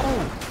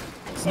 Oh.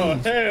 Oh,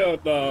 hell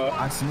no.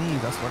 I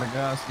sneezed. I swear to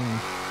God, I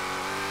sneezed.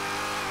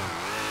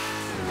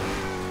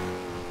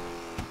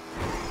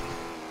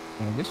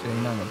 Man, this shit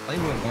ain't nothing to play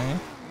with, man.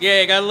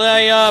 Yeah, gotta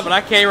love y'all, but I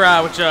can't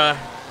ride with y'all.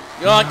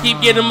 Y'all keep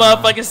getting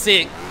motherfucking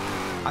sick.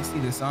 I see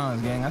the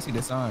signs, gang. I see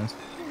the signs.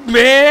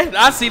 Man,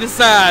 I see the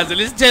signs, and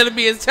it's telling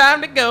me it's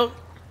time to go.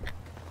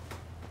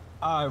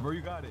 All right, bro, you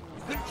got it.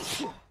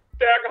 Say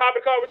I can hop in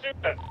the car with you?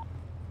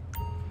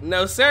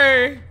 No,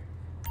 sir.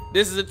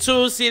 This is a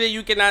 2-seater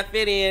you cannot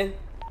fit in.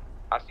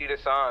 I see the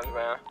signs,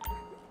 man.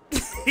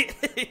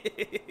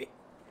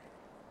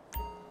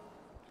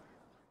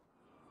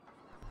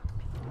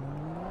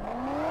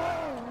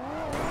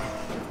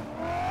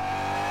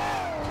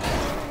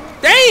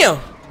 Damn!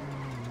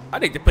 I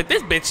need to put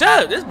this bitch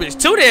up. This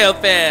bitch too damn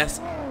fast.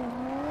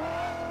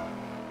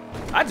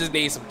 I just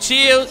need some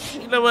chill.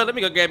 You know what? Let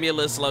me go grab me a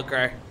little slow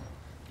car.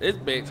 This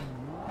bitch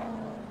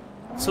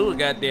too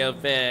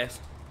goddamn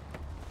fast.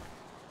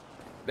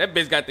 That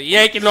bitch got the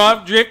yanking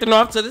off, drifting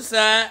off to the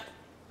side.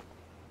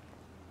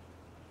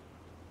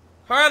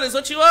 Harless,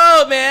 what you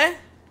owe, man?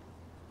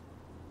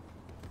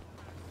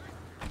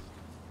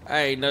 I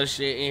ain't no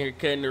shit in here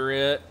cutting the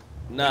rib.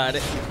 Nah,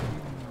 that,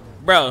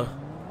 bro.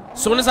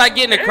 Soon as I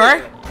get in the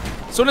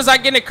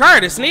car,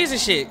 the sneezing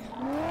shit.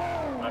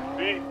 I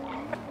see.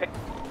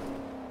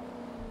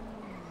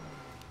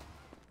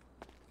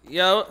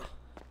 Yo,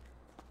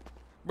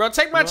 Bro,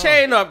 take my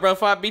chain off, bro,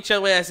 before I beat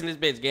your ass in this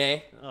bitch,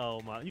 gang.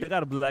 Oh my, you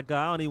got a black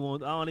guy. I don't even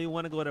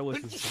want to go there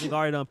with you. You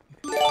already done.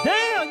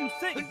 Damn, you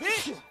sick,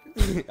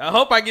 bitch. I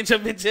hope I get your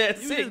bitch ass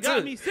you sick, just got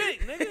too. me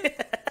sick,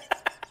 nigga.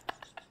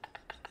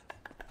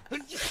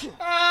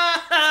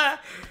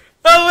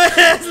 Oh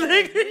ass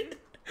nigga.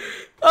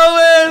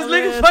 Oh ass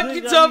nigga. Fuck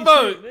you talking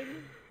about.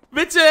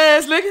 Bitch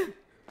ass nigga.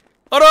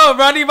 Hold on,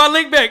 bro. I need my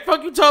link back.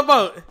 Fuck you talking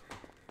about.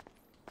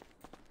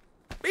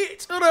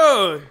 Bitch, hold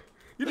on.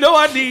 You know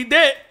I need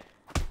that.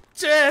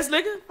 Bitch ass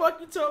nigga. Fuck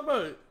you talking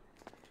about.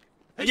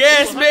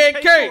 Yes, man,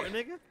 Kurt.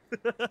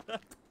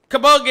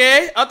 Come on,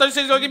 gang. I thought you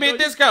said you was gonna give me a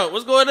discount.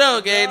 What's going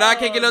on, gang? Now I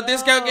can't get no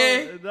discount,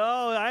 gang.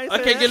 No, I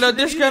can't get no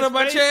discount on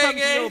my chain,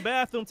 gang. Your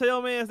bathroom, tell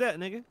your man's that,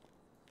 nigga.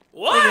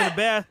 What?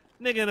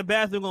 Nigga in the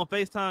bathroom gonna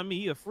FaceTime me.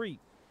 He a freak.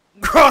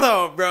 Hold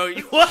on, bro.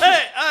 What?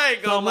 I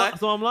ain't gonna lie.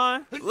 So I'm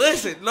lying?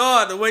 Listen,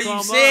 Lord, the way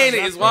you saying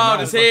it is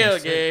wild as hell,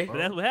 gang. But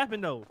that's what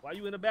happened, though. Why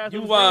you in the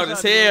bathroom? You wild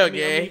as hell,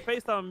 gang.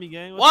 FaceTime me,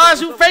 gang. Why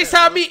is you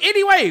FaceTime me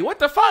anyway? What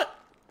the fuck?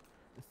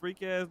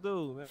 Freak ass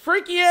dude, man.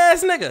 Freaky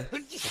ass nigga.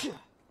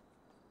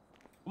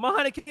 My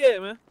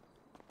 100K, man.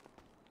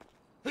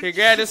 Here,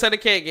 grab this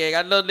 100K, gang.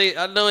 I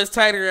know it's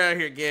tight around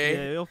here, gang.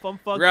 Yeah, I'm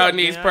fucked Around up,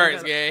 these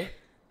parts, gang.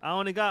 I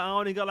only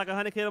got like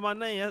 100K to my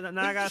name.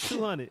 Now I got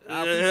 200.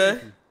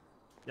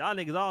 Y'all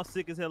niggas all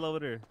sick as hell over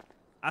there.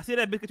 I see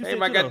that bitch. You hey,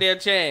 my goddamn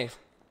chain.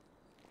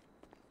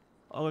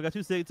 Oh, I got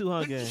you sick too,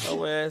 huh, gang?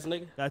 Oh ass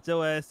nigga. Got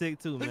your ass sick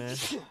too, man.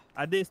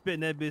 I did spit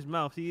in that bitch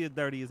mouth. She is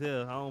dirty as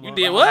hell. You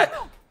did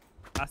what?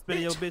 I spit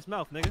in your bitch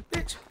mouth, nigga.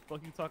 Bitch.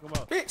 Fuck you talking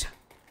about? Bitch.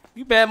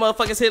 You bad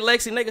motherfuckers hit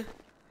Lexi, nigga.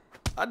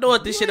 I know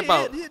what this shit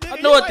about. I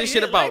know what this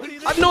shit about.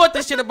 I know what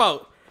this shit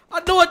about.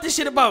 I know what this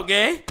shit about,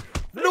 gang.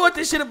 I know what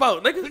this shit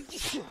about,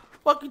 nigga.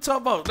 Fuck you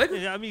talking about, nigga.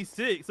 You got me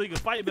sick so you can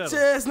fight better.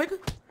 Bitch ass nigga.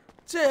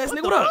 Bitch ass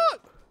nigga, what up?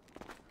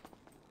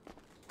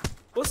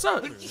 What's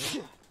up? You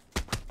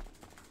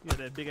got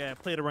that big ass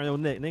plate around your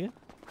neck, nigga.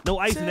 No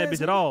ice in that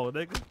bitch at all,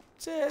 nigga.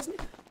 Bitch ass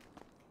nigga.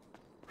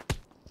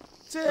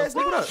 Bitch ass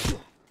nigga, what up?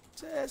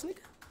 Bitch ass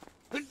nigga.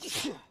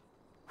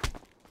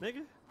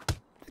 Nigga.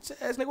 Bitch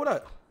ass nigga, what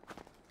up?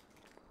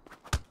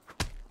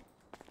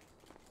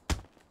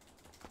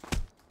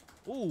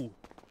 Ooh.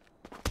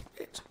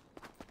 Bitch.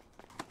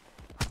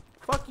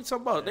 Fuck you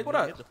talking about, nigga, what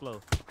up? Hit the flow.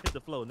 Hit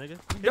the flow, nigga.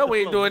 No,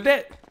 we ain't doing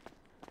that.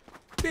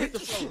 Hit the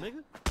flow,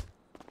 nigga.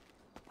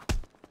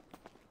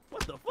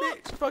 What the fuck?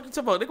 Bitch, fuck you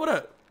talking about, nigga, what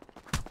up?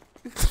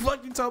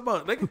 Fuck you talking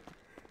about, nigga?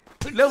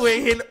 No, we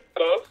ain't hitting.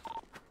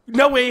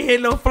 No, we ain't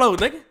hitting no flow,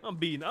 nigga. I'm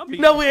beating.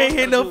 No, we ain't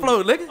hitting no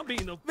flow, nigga. I'm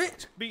beating the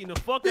bitch. Beating the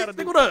fuck out of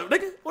nigga. What up,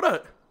 nigga? What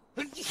up?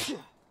 That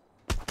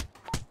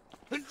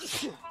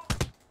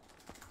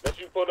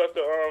you pulled up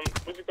the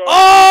what you call?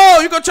 Oh,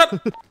 you gonna try to?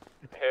 Hell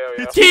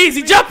yeah.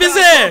 Keezy, jump his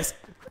ass.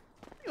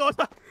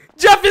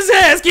 Jump his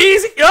ass,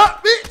 Keezy.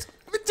 Yup, bitch.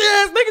 Bitch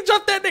ass nigga,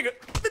 jump that nigga.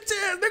 Bitch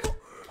ass nigga.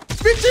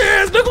 Bitch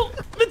ass nigga.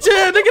 Bitch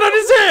ass nigga, get on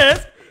his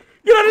ass.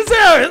 Get on his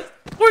ass.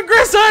 We're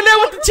grandson there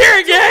with the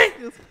chair, gang.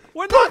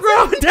 What fuck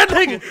wrong with that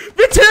nigga?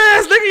 Bitch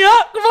ass nigga,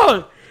 yup. Come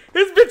on.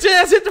 His bitch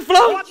ass hit the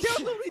floor.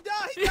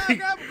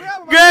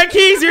 Grab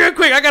Keezy real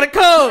quick. I got a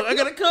code. I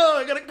got a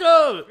code.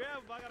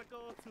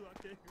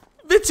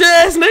 Bitch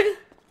ass nigga.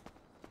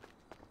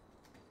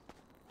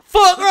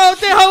 Fuck wrong with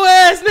that hoe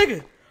ass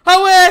nigga.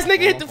 Hoe ass nigga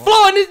hit the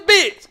floor in this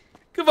bitch.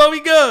 Come on, we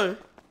go.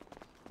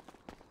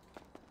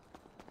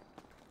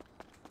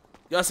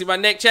 Y'all see my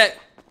neck check?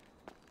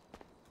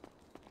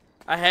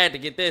 I had to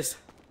get this.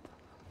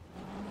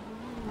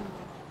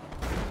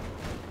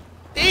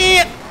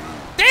 Damn.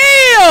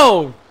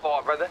 Damn.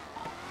 Oh, brother.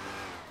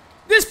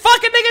 This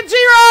fucking nigga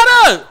G-Rod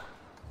up.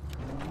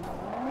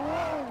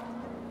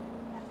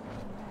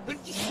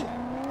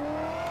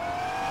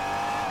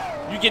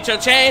 You get your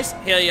chance?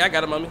 Hell yeah, I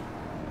got him on me.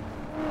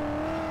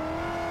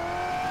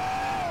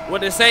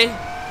 What did it say?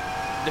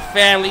 The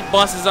family,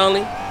 bosses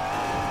only.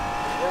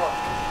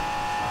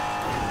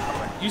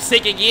 You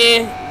sick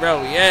again?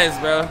 Bro, yes,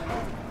 bro.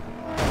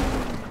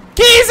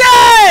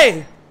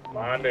 Keezy!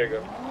 My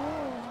nigga.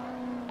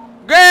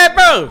 Grab,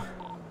 bro.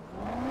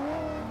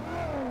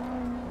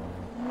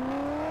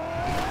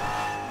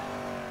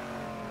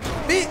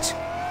 Bitch.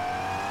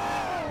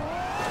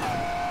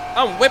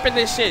 I'm whipping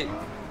this shit.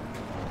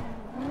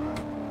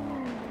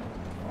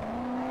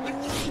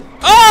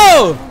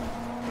 Oh!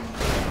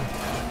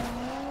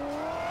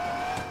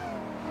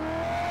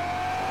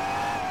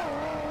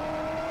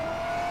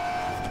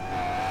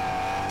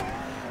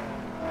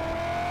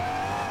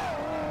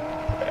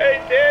 Hey,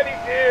 Danny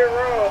did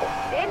wrong.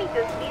 Danny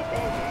just sees in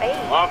his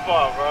face. My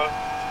fault, bro.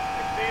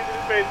 He sees in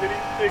his face that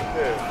he's sick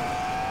there.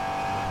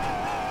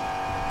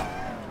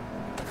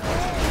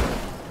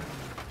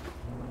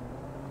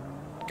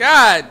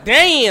 God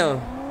damn.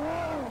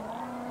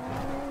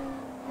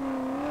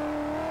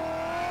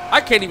 I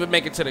can't even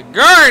make it to the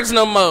guards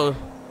no more.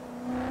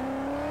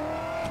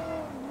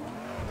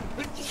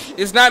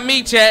 It's not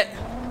me, chat.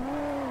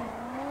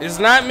 It's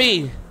not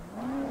me.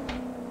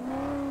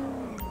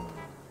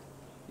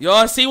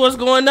 Y'all see what's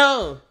going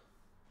on.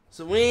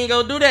 So we ain't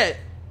gonna do that.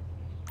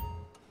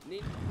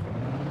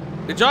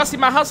 Did y'all see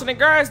my house in the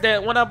garage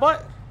that when I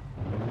bought?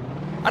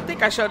 I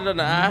think I showed it on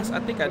the eyes. I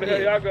think I did. Where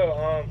the hell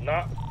y'all go?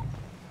 Nah.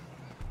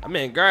 I'm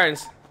in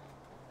gardens.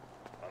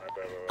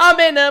 I'm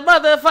in the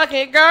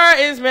motherfucking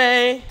gardens,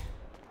 man.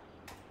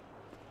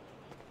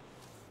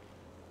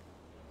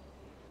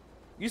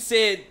 You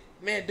said,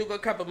 man, Duke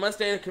gonna cop a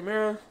Mustang and a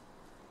Camaro.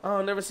 I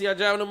don't never see y'all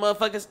driving them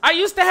motherfuckers. I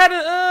used to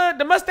have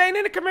the Mustang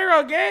and the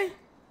Camaro, gang.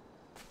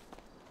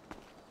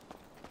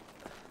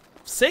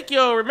 Sick,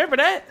 you'll remember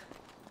that.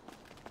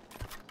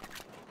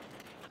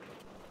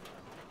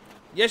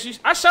 Yes,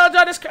 I showed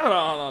y'all this car.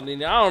 Hold on,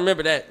 Nina. I don't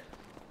remember that.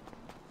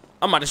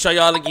 I'm about to show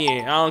y'all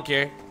again. I don't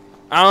care.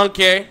 I don't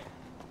care.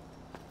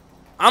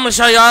 I'm gonna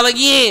show y'all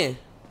again.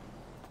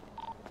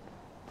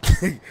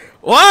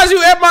 Why is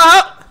you at my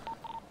house?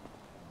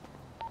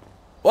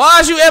 Why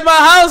is you at my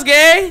house,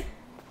 gang?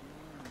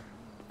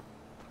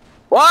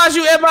 Why is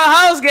you at my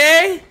house,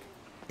 gang?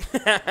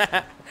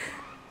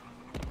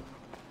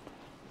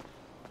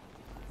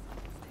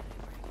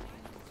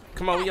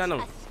 Come on, we y'all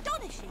know.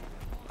 Astonishing.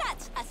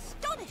 That's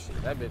astonishing.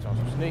 That bitch on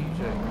some sneaky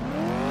shit.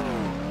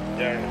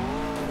 Yeah.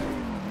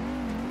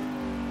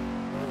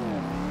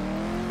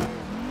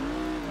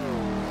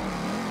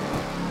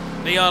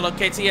 They all on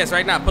KTS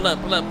right now. Pull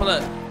up, pull up, pull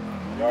up.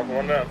 Y'all come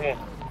on down, come on.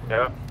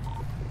 Yeah.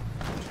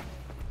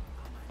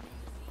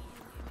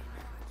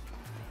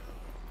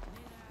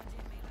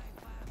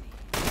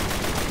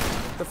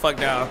 The fuck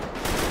down.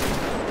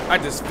 I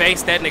just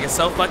faced that nigga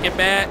so fucking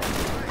bad.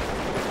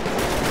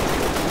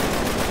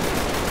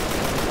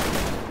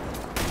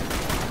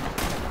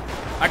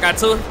 I got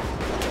two.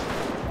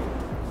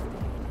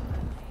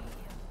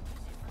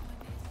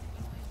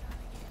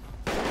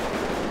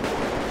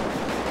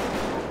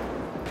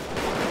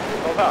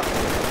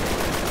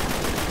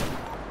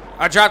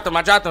 I dropped him.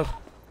 I dropped him.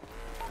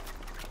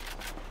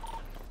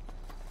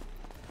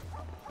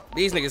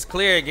 These niggas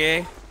clear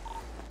again.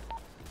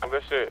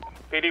 Good shit.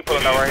 PD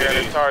pulling up right here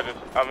in the Chargers.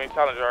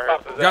 Challenger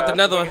right here. Dropped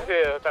another one.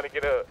 Trying to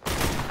get up.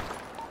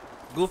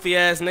 Goofy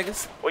ass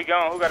niggas. We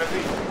gone. Who got a V?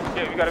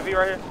 Yeah, we got a V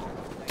right here.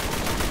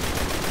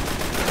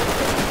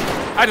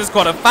 I just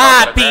caught a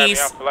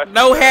 5-piece.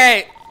 No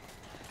hat.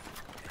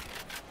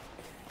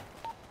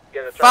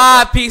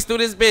 5-piece through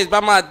this bitch by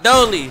my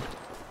dolly.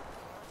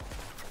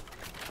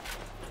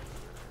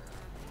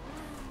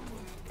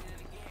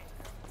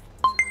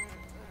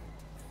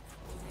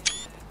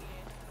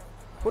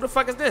 Who the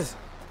fuck is this?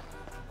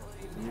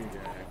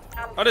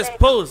 Oh, this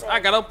Poos. I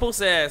got no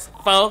Poos ass.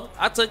 4.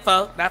 I took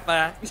 4, not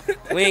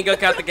 5. We ain't gonna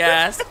count the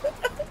guys.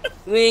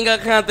 We ain't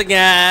gonna count the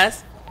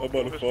guys. I'm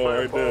about to fall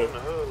right there.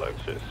 Like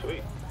shit,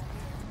 sweet.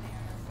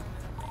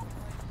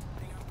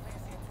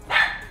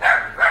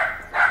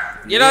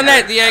 Get on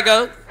that,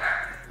 Diego.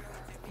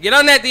 Get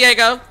on that,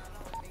 Diego.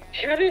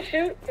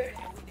 Shoot.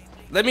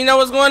 Let me know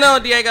what's going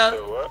on, Diego.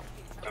 What?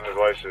 And his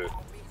white shit.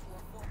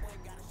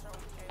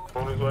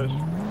 On his white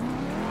shit.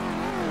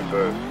 It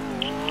says.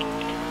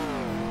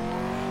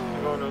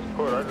 You on this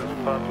court, I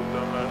just popped his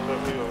dumb ass up.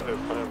 He over there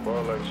playing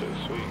ball like shit,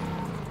 sweet.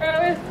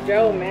 Bro, it's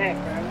Joe Mack,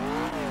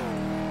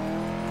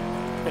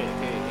 bro.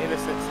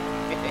 Innocence.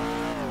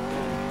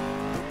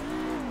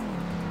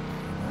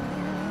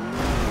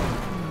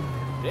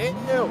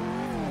 Damn.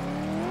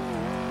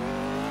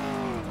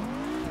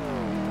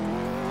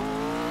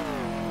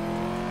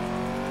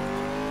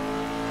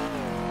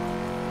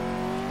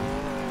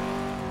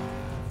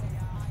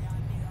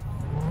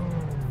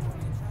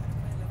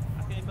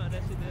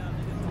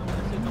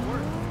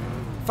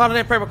 Follow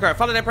that purple car.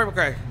 Follow that purple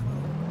car.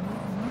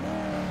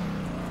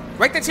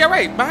 Right there to your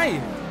right, behind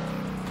you.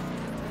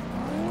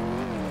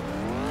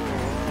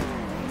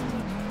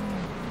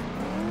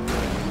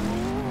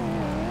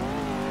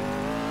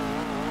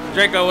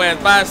 Draco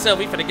ass by himself.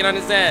 We finna get on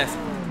his ass.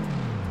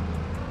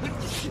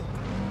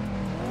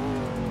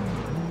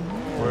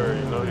 Where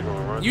you know you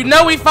gonna run? You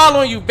know we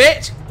following you,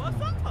 bitch.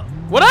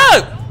 What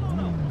up?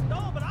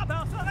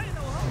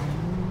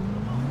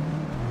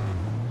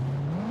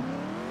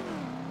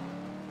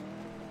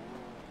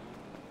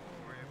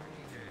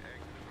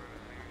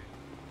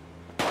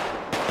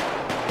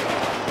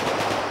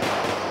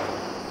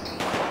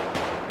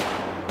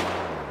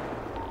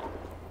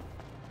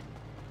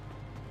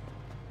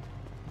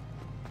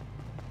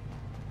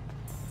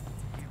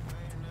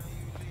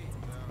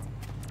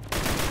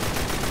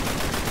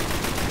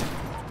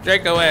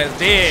 Draco ass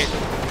dead.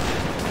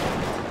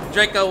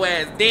 Draco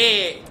ass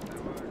dead.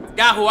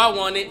 Got who I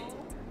wanted.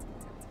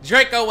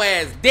 Draco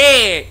ass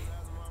dead.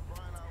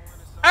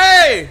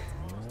 Hey!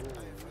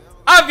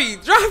 I be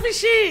dropping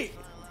shit.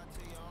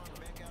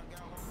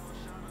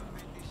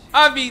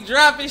 I be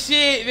dropping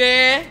shit,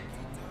 man.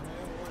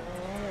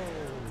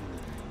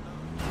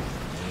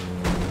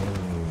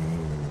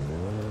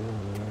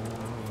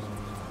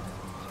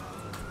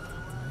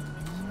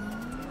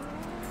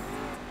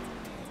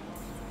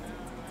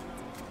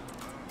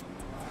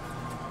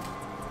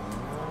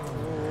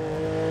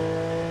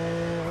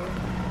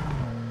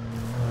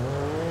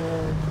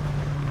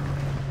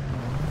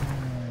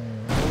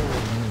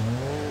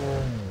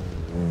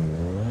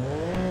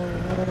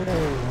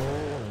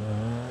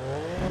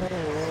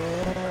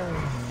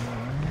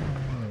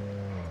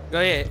 Go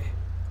ahead.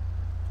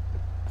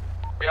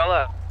 Where y'all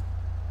at?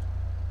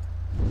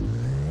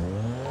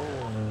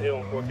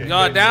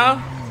 Y'all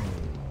down?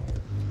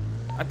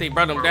 I think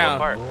brought them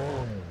down.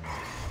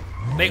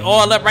 They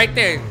all up right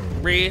there,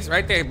 Breeze.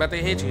 Right there, about to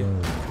hit you.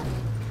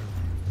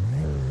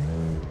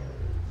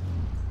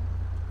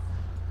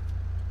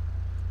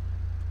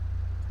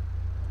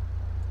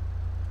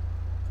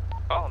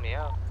 Call me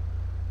out.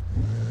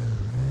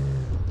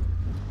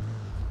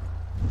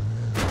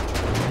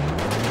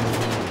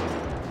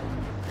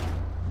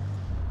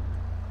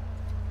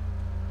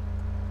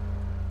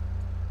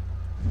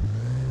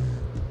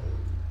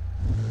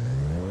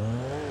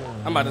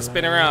 I'm about to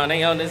spin around.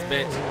 They on this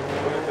bitch.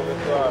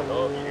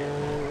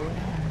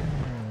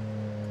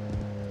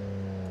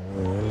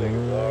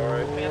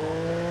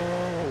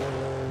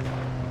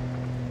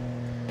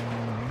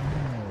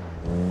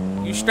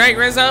 You straight,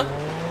 Rizzo?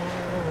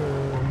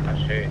 Not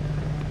straight.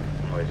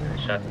 I'm always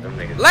getting shot to them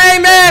niggas.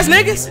 Lame ass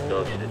niggas!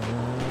 Dog shit.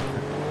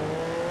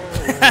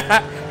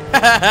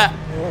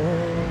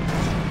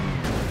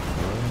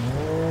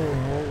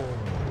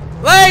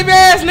 Lame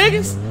ass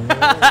niggas!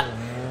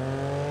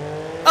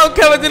 I'm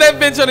coming to that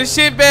bitch on a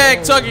shit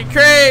bag talking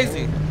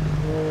crazy.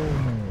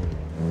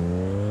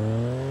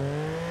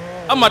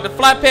 I'm about to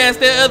fly past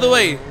that other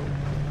way.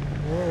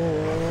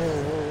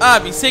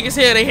 I'll be sick as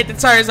hell. They hit the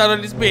tires out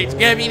on this bitch.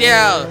 Get me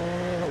down.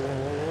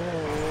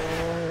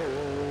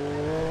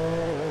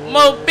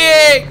 Mo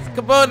Big.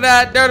 Come on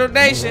now, Dirtle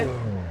Nation.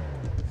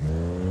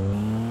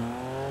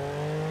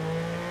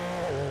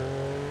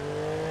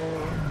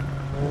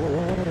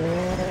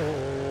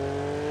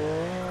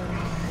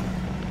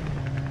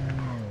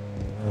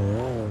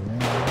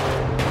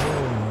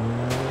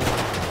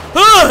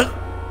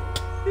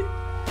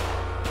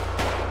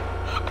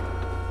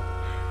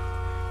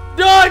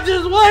 Dog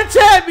just one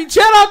tap me,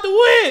 chat out the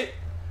whip.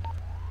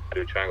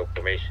 Do triangle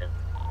formation.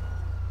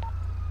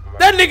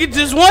 That nigga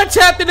just one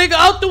tap the nigga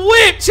out the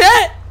whip,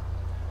 chat.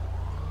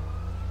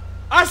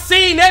 I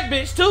seen that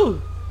bitch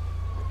too.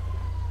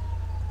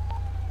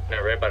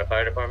 Not red by the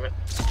fire department?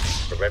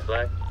 The red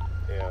flag?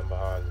 Yeah, I'm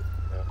behind you.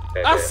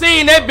 Yeah. I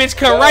seen that bitch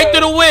come right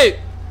through the whip.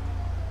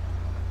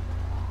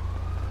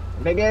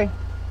 Nigga.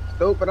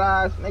 Stupid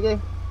ass nigga.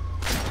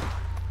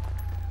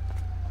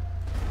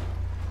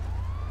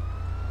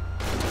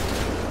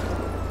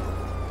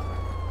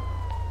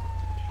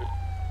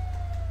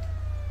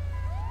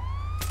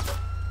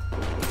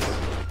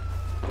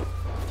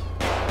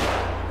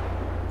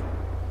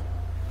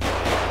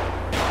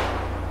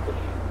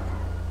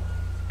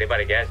 They by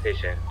the gas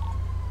station.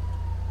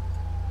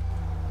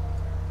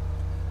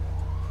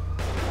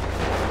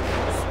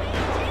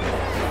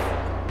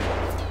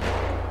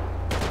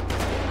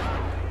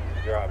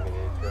 Drop me,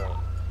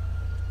 drop.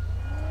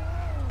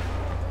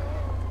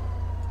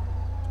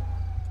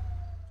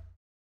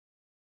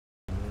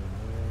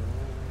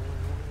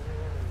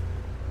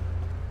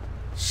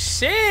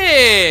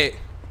 Shit.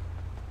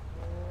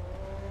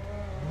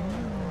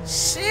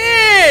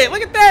 Shit.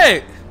 Look at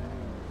that.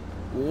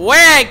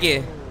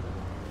 Wagon.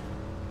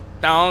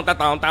 Down, down,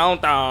 down, down,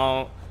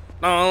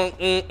 down,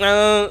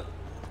 down,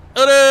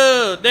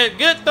 that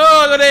good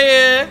throw over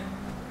there.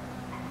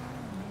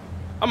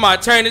 I'm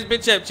gonna turn this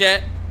bitch up,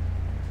 chat.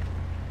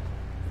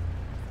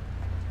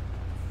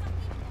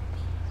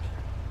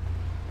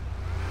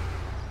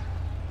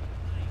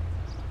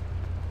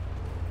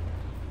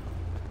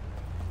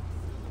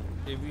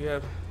 If you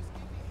have,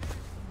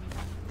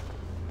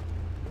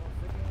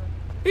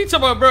 he talking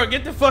about, bro,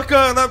 get the fuck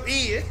on, I'm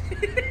eating.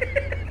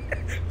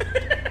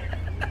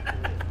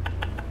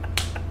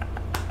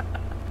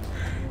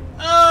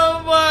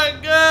 Oh my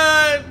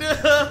god,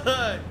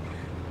 dude.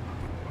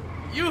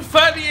 You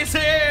funny as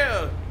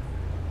hell.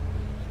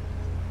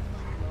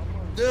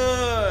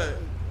 Dude.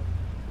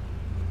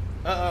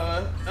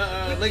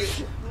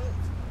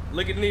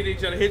 Look at Nita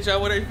trying to hit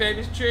y'all with her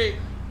famous trick.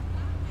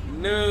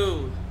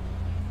 No.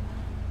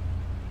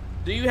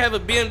 Do you have a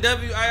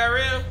BMW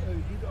IRL?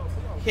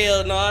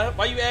 Hell no.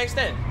 Why you ask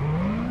that?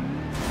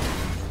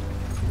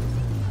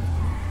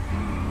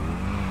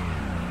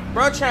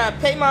 Bro, trying to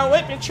pay my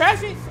whip in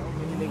traffic?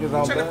 I'm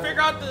trying to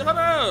figure out the. Hold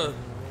on.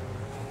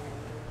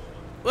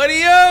 What are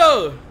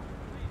you?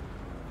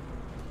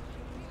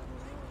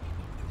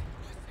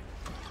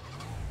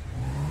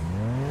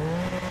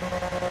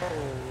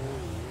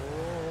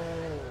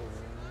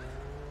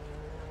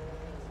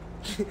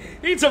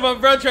 He talking about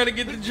bro trying to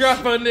get the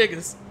drop on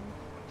niggas.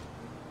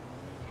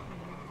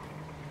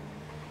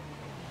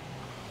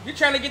 You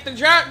trying to get the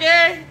drop,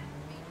 gang?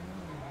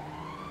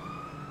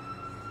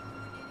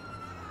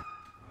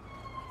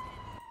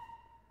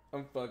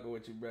 I'm fucking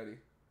with you, buddy.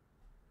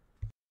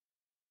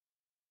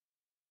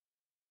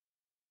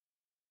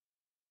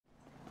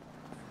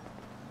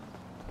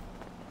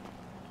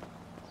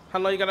 How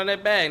long you got on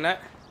that bag, Nat?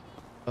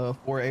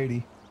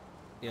 480.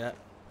 Yeah.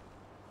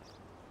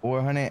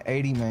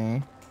 480,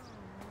 man.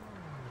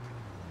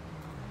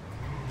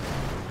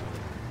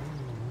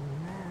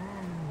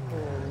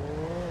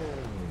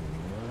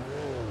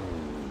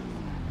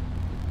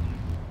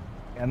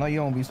 I know you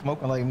don't be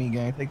smoking like me,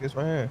 gang. Take this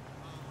right here.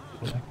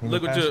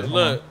 Look what you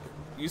look.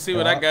 You see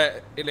what I got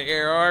in the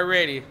air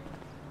already.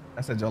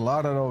 That's a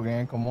gelato though,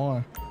 gang. Come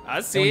on. I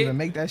Don't see it. even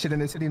make that shit in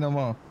the city no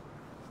more.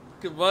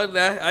 Come on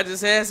now. I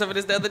just had some of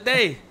this the other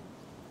day.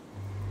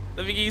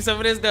 Let me give you some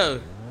of this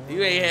though.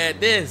 You ain't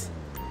had this.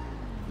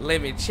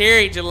 Lemon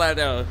cherry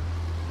gelato.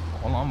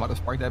 Hold on, I'm about to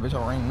spark that bitch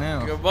on right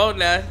now. Come on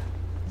now.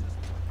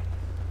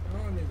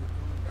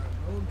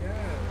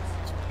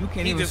 You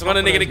can't He even just want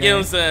a nigga to give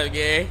him some,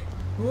 gang.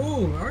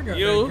 Ooh, I got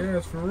that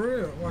gas for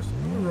real. Watch the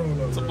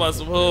roll up. Some about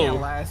some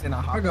who?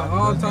 I got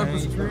all type of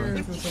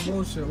strands and some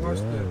bullshit. Watch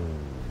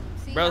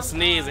that. Bro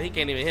sneezing. He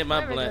can't even hit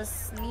my blunt.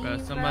 Bro,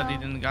 somebody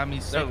done got me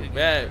sick. So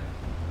bad.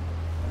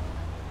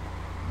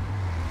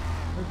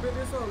 Hey, pick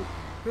this up.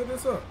 Pick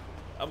this up.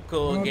 I'm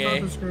cool, all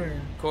gang. Type of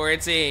screen.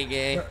 Quarantine,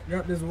 gang.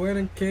 Got this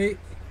wedding cake.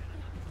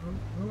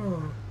 Hold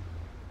on.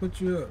 Put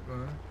you up,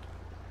 man.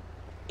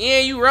 Yeah,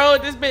 you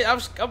rolled this bitch.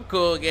 I'm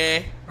cool,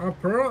 gang. I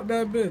pearled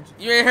that bitch.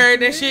 You ain't heard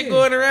that shit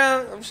going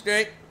around? I'm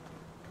straight.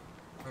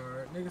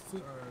 Alright, niggas too.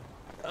 Alright.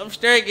 I'm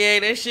straight,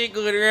 gang. That shit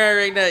going around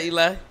right now,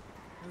 Eli. It's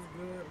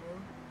good,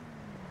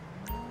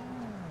 bro.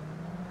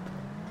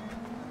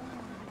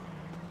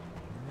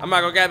 I'm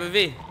not gonna grab a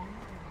V.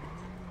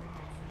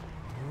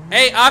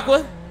 Hey,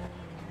 Aqua.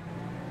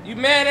 You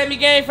mad at me,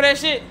 gang, for that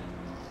shit?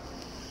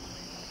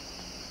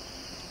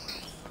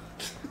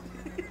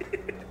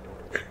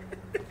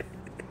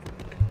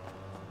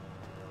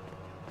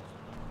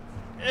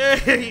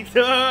 Hey,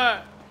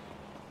 dog.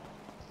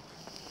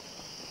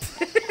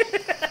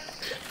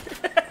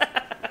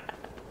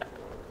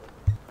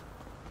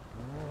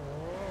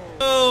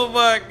 Oh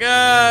my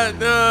God,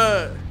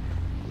 dog.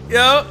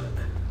 Yo.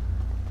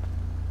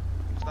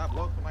 Stop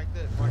loafing like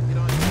this. Get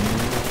on.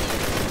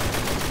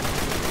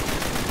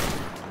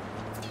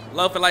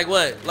 Loafing like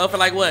what? Loafing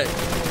like what?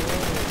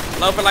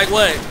 Loafing like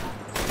what?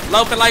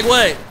 Loafing like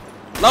what?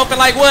 Loafing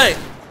like what?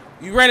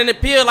 You running the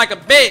pill like a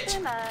bitch.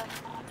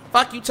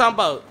 Fuck you talking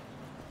about?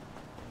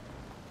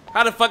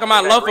 How the fuck am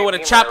I loafing with a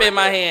chopper in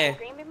my hand?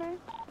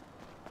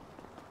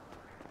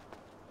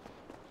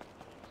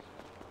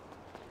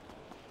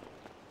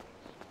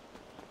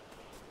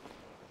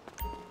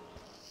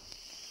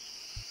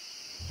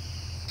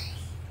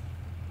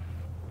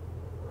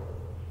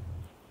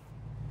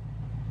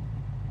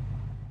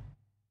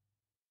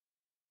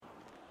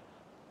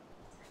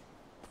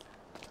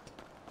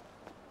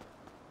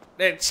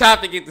 That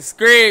chopper get to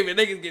scream and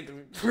niggas get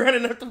to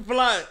running up the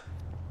block.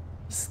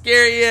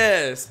 Scary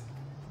ass.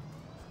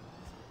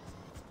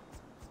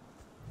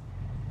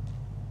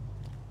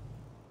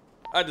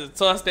 I just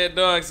tossed that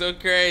dog so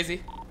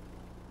crazy.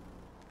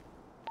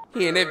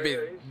 He and that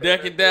bitch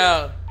ducking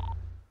down.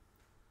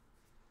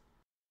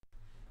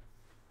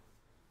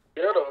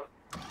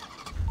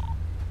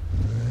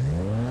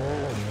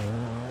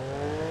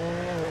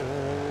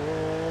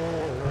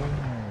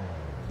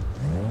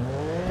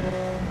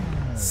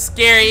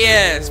 Scary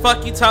ass.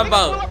 Fuck you talking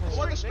about?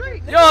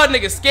 Y'all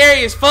niggas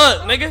scary as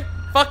fuck, nigga.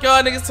 Fuck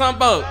y'all niggas talking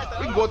about.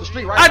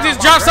 I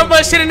just dropped so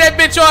much shit in that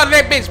bitch, y'all.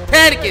 That bitch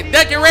panicking,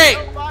 ducking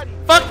red.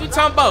 Fuck you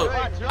talking about?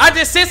 I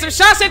just sent some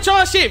shots at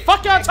y'all shit.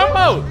 Fuck y'all talking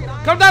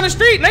about? Come down the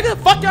street, nigga.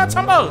 Fuck y'all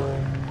talking about?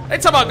 They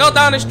talking about go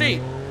down the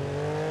street.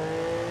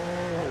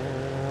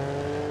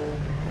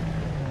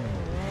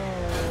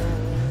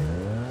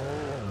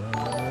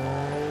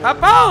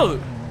 Hop out.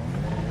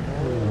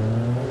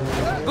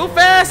 Go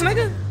fast,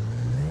 nigga.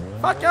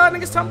 Fuck y'all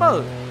niggas talking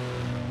about?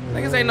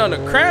 Niggas ain't on the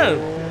crown.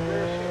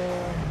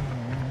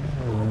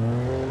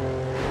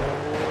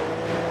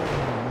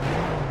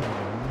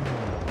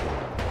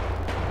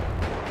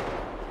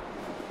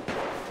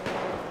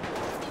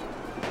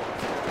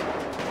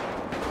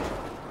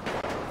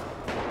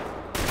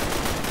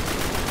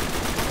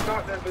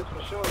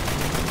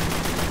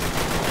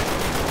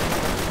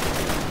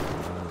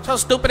 So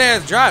stupid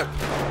ass drop.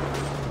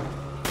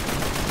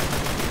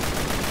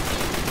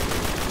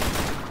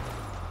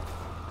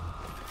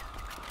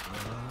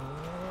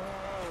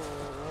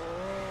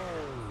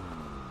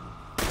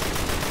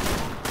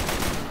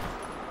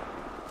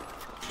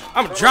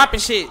 I'm dropping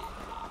shit.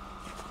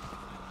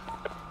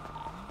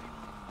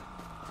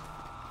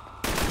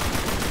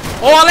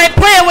 All that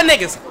playing with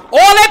niggas. All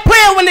that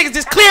playing with niggas.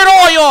 Just cleared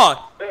all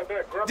y'all.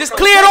 Just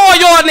cleared all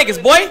y'all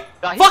niggas, boy.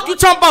 Fuck you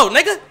talking about,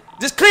 nigga.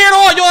 Just cleared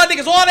all y'all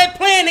niggas. All that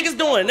playing niggas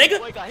doing, nigga.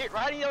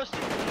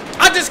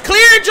 I just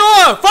cleared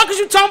y'all. Fuck is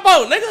you talking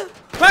about, nigga?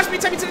 Clash me,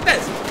 take me to the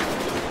desk.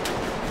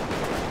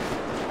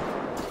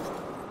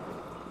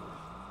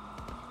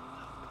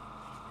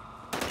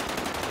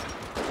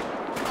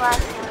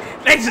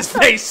 They just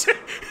face.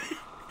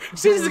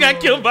 She just got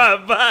killed by a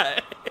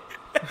bot.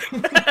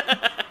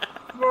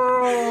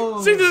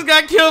 Bro. She just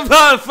got killed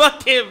by a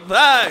fucking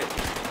bot.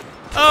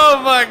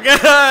 Oh my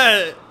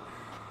God.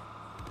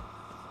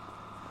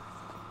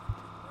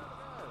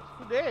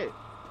 Who dead?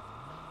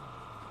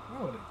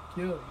 I would have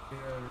killed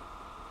you.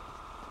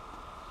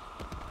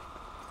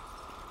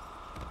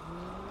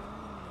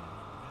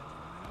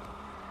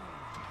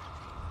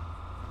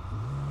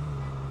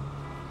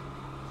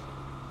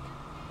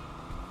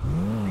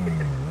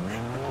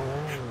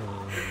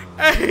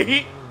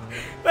 Hey,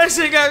 That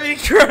shit got me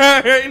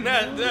crying right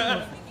now,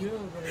 dog.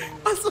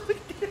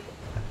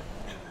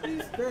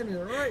 He's standing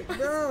right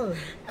there.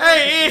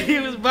 Hey, he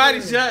was body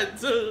shot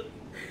too.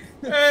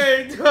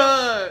 Hey,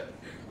 dog.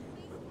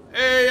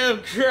 Hey,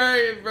 I'm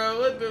crying, bro.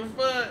 What the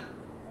fuck?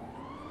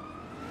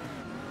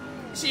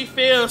 She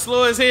fell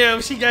slow as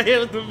hell. She got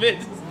hit with the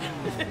bitches.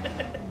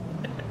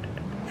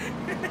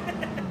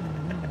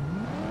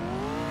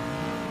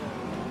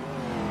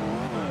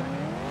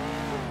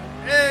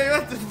 Hey,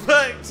 what the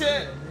fuck,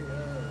 chat?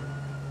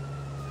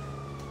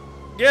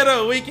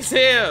 Ghetto weak as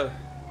hell.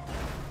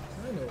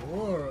 In the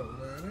world,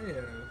 man. They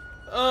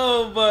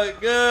Oh my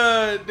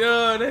god,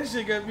 dog. That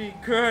shit got me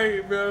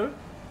crying, bro.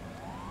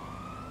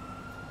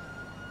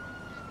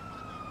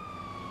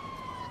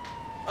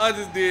 I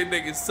just did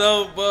niggas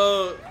so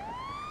bold.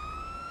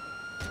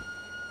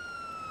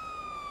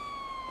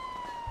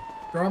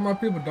 Drive my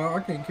people,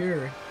 dog. I can't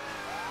carry.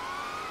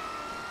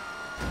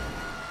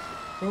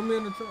 Throw me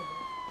in the truck, bro.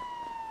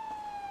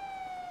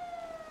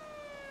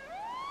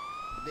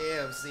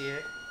 Damn, see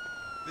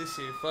this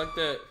shit fucked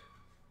up.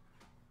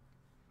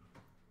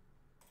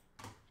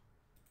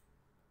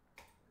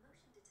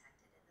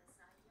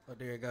 Oh,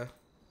 there you go.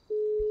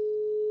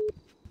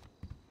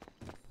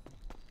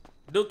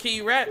 Duke, can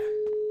you rap?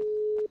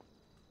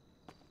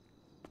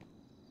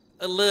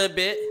 A little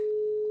bit.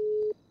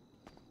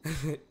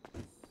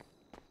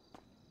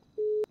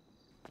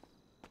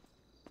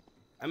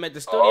 I'm at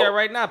the studio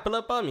right now. Pull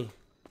up on me.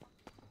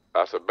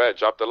 That's a bet.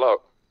 Drop the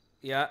low.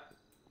 Yeah.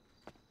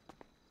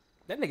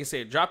 That nigga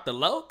said drop the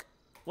low?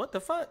 What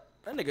the fuck?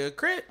 That nigga a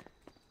crit.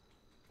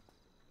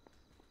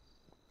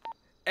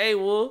 Hey,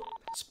 Woo.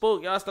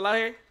 Spook, y'all still out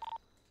here?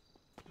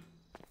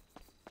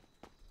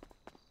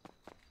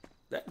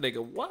 That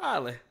nigga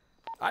wildin'.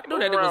 I knew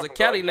that it was a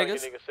Cali niggas.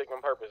 Niggas sick on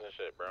purpose and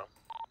shit, bro.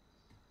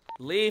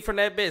 Leave from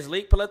that bitch.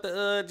 Leak, pull up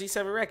the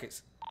G7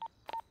 records.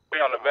 We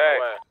on the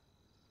bag.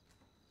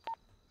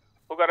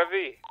 Who got a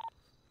V?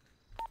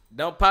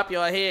 Don't pop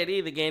your head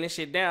either, gang. This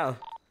shit down.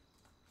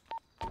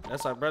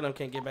 That's why brother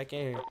can't get back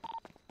in here.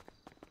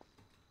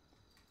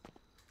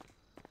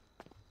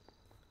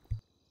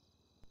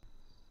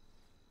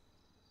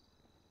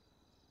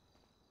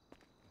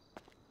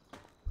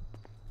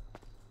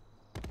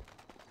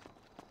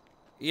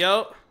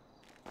 Yo.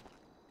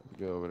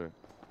 Get over there.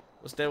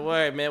 What's that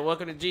word, man?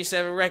 Welcome to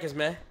G7 Records,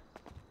 man.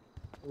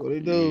 What do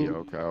you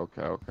do? Yeah,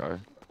 okay.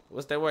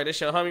 What's that word?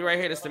 This your homie right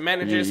here? This the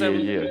manager or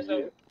something?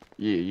 Yeah.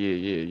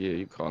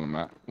 You call him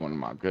out. One of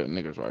my good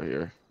niggas right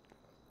here.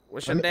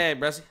 What's your name,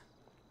 Brussy?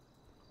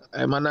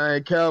 Hey, my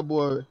name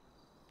Cowboy.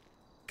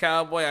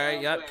 Cowboy, all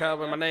right. Yup,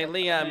 Cowboy. My name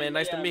Leon, man.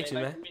 Nice to meet you,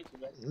 man.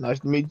 Nice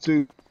to meet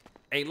you.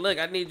 Hey, look,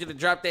 I need you to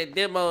drop that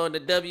demo on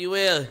the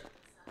WL.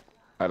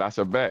 Hey, that's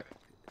a bet.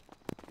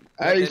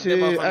 Hey, shit.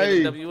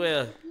 Hey.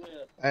 WL.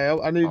 Hey,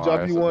 I need to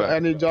drop you one. I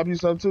need to drop you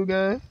something too,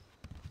 gang.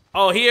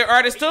 Oh, he an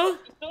artist too?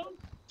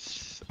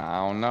 I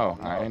don't know.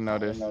 I ain't know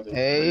this.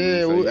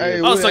 Hey,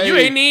 so you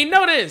ain't even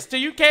know this till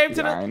you came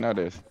to the. I ain't know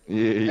this.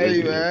 Yeah.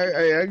 Hey, man.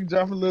 Hey, I can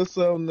drop a little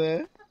something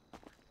there.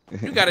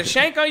 You got a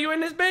shank on you in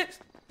this bitch?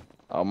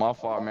 Oh, my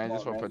fault, man.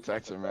 Just for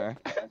protection, man.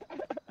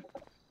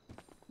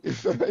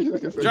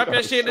 Drop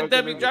your shit in the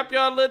W. Drop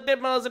y'all little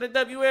demos in the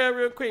WL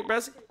real quick,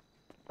 Brussy.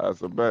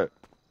 That's a bet.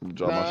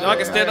 Y'all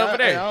can stand over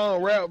there. I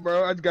don't rap,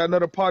 bro. I just got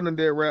another partner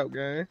that rap,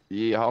 gang.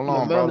 Yeah, hold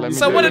on, bro. Let me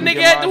so what a nigga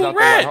had to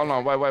rap? Hold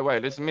on,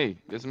 wait. This is me.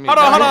 Hold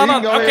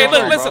on. Okay,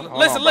 look,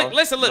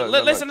 listen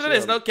to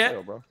this, no cap.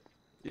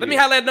 Let me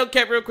holler at no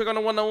cap real quick on the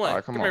 101.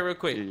 Right, come here real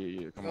quick.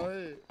 Yeah, come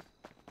on.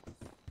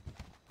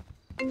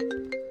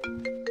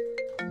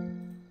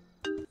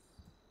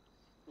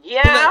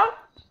 Yeah.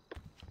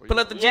 Pull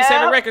up the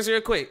G7 records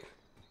real quick.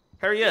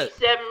 Hurry up.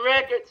 G7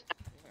 records.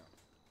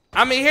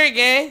 I'm in here,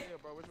 gang.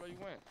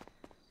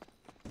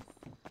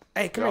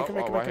 Hey, come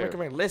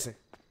here. Listen.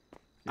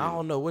 Yeah. I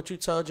don't know what you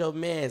told your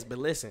mans, but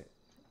listen.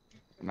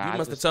 Nah, you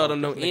must have told them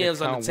no M's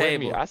on the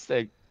table. I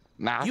said,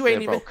 you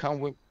ain't bro, even.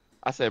 come with.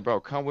 I said, bro,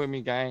 come with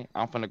me, gang.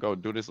 I'm finna go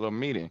do this little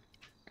meeting.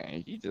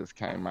 And he just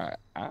came out.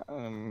 Hey,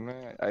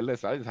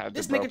 listen, I just had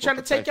this nigga trying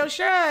to take your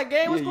shine,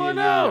 gang. What's going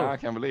on? I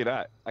can't believe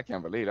that.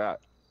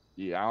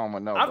 Yeah, I don't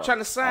want to know. I'm trying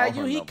to sign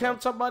you. He come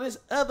talk about this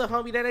other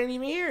homie that ain't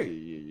even here.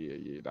 Yeah.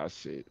 That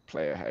shit,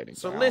 player hating.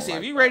 So listen,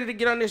 if you ready to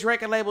get on this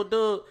record label,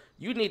 dude,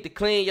 you need to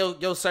clean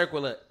your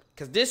circle up.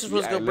 Cause this is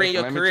what's gonna bring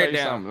your career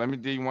down. Let me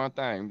do you one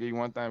thing.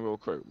 Real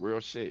quick. Real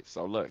shit.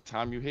 So look,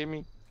 time you hit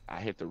me, I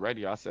hit the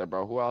radio. I said,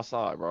 bro, who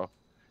outside, bro?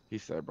 He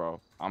said,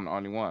 bro, I'm the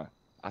only one.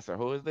 I said,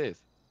 who is this?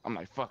 I'm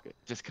like, fuck it.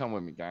 Just come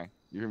with me, gang.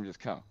 You hear me? Just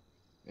come.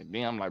 And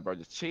then I'm like, bro,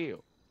 just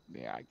chill.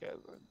 Then I guess,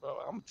 bro,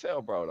 I'm gonna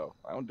tell bro though.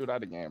 I don't do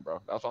that again,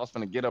 bro. That's why I was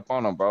finna get up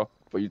on him, bro.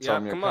 Before you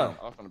told me to come.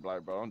 I was finna be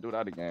like, bro, don't do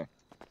that again.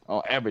 I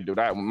don't ever do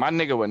that. My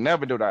nigga would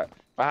never do that.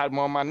 If I had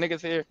more of my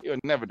niggas here, he would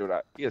never do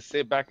that. He'd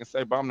sit back and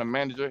say, bro, I'm the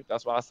manager.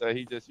 That's why I said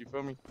he just, you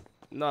feel me?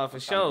 No, for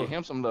sure. Give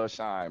him some little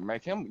shine.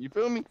 Make him, you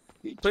feel me?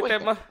 Put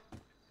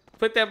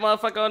that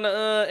motherfucker on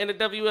the in the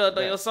WL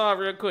though, your song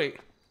real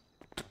quick.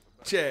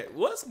 Chat,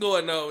 what's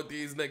going on with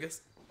these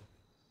niggas?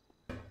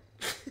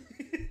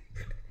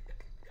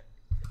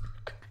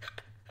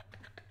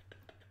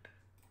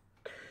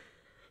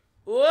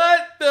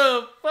 What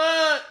the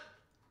fuck?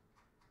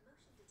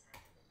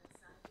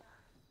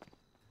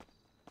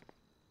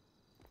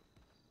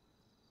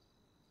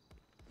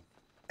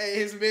 Hey,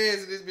 his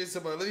man's in this bitch.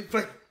 Somebody, let me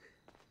play.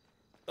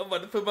 I'm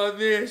about to put my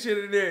man shit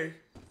in there.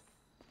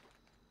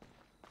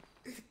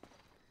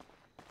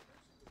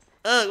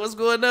 What's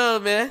going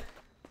on, man?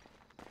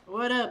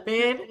 What up,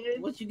 baby?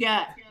 What you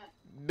got?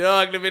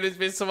 Dog, the minute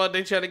been somebody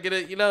they trying to get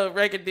a,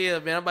 record deal,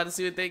 man. I'm about to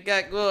see what they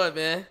got going,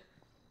 man.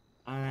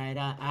 All right,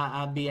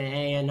 I'll be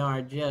an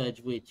A&R judge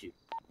with you.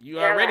 You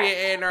already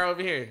an A&R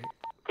over here.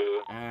 All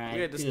right,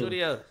 We're at the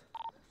studio.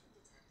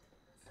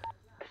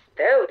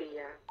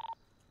 Studio.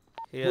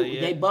 Hell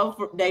yeah.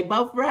 They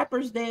both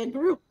rappers. They a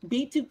group.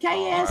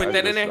 B2K ass. Put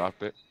that in there.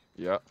 Dropped it.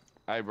 Yep.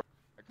 Hey, bro.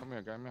 Come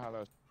here, give me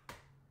holla.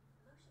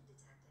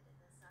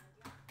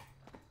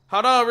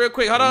 Hold on real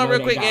quick. Hold on real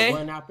quick, gang.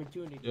 One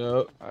opportunity.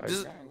 Yep.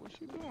 Just, what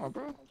you doing,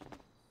 bro?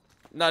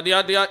 No, do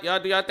y'all do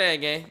y'all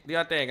thing, gang. Do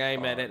y'all thing. I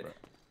ain't mad at it.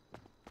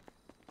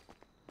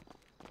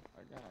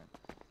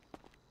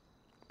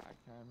 I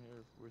came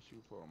here with you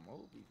for a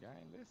movie,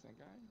 gang. Listen,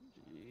 gang.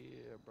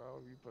 Yeah,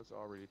 bro. You supposed to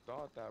already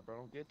thought that, bro.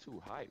 Don't get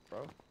too hyped,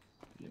 bro.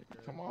 Yeah,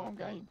 come on,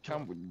 gang.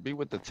 Be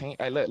with the team.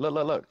 Hey,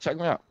 look. Check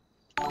me out.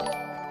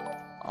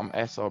 I'm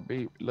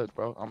SRB. Look,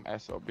 bro. I'm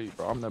SRB,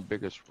 bro. I'm the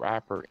biggest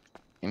rapper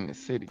in the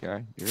city,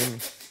 gang. You hear me?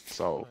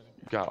 So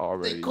you got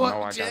already know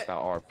I got that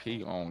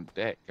RP on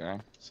deck,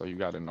 gang. So you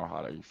gotta know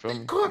how to, you feel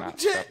me? Not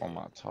step on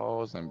my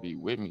toes and be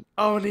with me.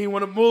 I don't even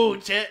want to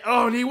move, chat.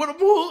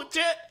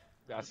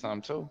 Got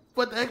something too.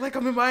 What the heck? Like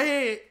I'm in my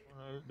head.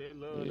 They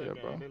love Yeah,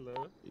 that, bro. gang. They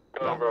love.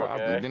 Come on, bro.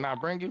 Didn't I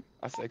bring you?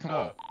 I said, come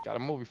on. Got a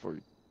movie for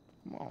you.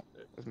 Come on.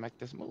 Let's make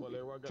this movie.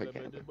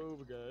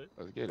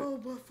 Let's get it. Oh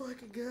my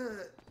fucking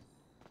god.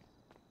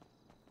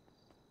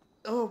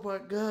 Oh my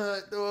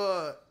god,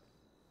 dog.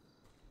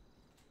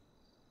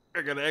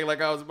 I gotta act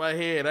like I was in my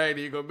head. I ain't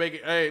even gonna make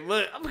it. Hey,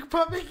 look, I'm gonna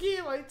pop back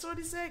in like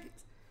 20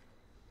 seconds.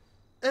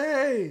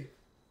 Hey.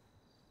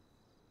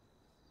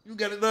 You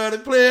gotta know how to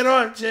play it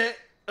on, chat.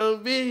 Oh,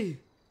 me.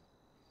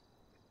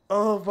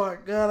 Oh my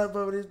god, I'm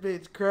over this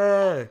bitch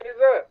crying. What's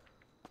up?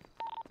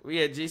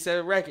 We at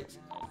G7 Records.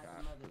 I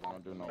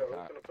don't do no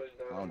cop.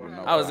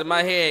 I was in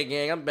my head,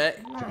 gang. I'm back.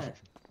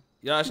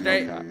 Y'all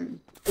straight?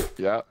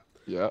 Yep.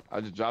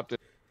 I just dropped it.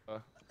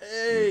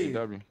 Hey.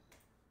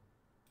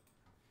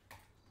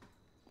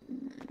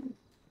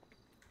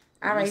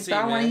 All right, so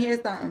I want to hear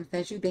something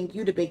since you think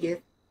you the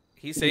biggest.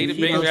 He say he the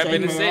biggest rapper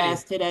in the city.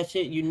 Ass to that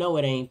shit, you know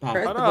it ain't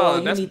popping. First of all,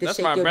 you need to that's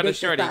shake my your brother dick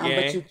to Shorty, something,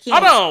 but you gang.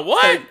 can't. Hold on,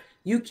 what? So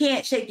you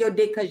can't shake your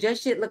dick because your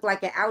shit look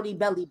like an Audi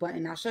belly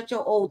button. Now shut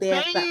your old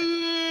ass up,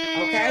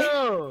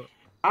 okay?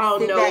 I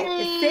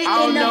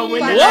don't know when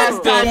the What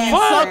last time the you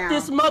fuck? sucked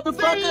this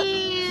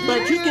motherfucker,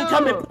 but you can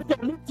come and put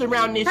your lips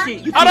around this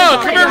shit. Hold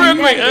on, come here real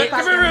quick.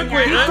 Come here real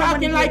quick. You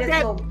talking like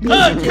that?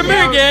 Come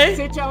here, gang.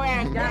 Sit your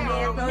ass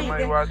down.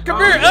 Come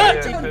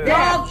here,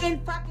 dog in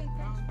fucking.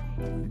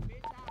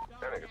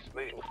 That nigga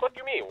sleep. What the fuck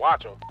you mean?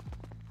 Watch him.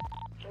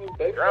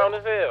 Drown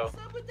as hell. What's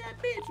up with that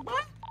bitch, boy?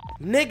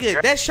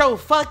 Nigga, that's your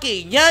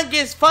fucking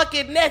youngest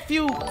fucking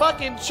nephew,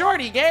 fucking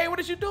Shorty, gang. What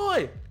is you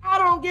doing? I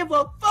don't give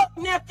a fuck,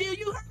 nephew.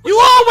 You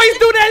always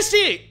do that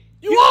shit.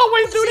 You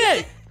always do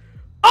that.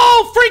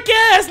 Oh, freak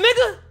ass,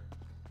 nigga.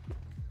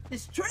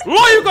 It's true.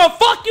 Lawyer gonna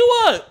fuck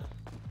you up.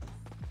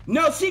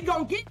 No, she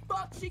gonna get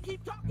fucked. She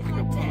keep talking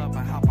like that.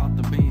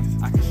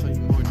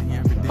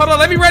 Hold on,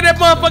 let me write that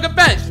motherfucker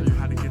back.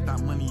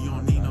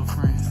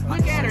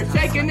 Look at her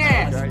shaking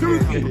ass.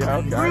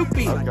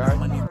 Groupie.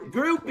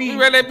 Let me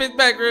write that bitch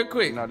back real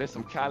quick. No, there's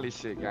some Cali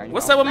shit, gang.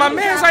 What's up with my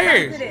mans right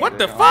here? What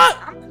the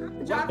fuck?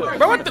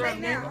 Bro, what the?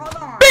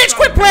 Bitch,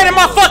 quit playing in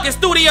my fucking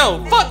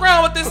studio. Fuck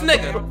wrong with this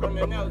nigga.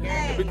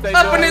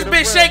 Up in this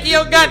bitch shaking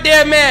your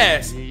goddamn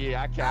ass.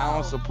 Yeah, I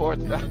don't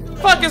support that.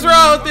 Fuck is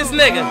wrong with this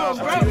nigga?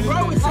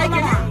 Bro was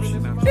shaking.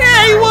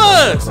 Yeah, he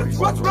was.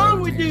 What's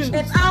wrong with you? If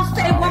I don't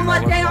say one more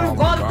thing, I'm gonna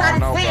go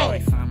outside his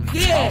head.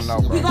 Yeah,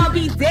 we gonna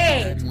be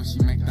dead.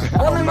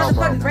 All them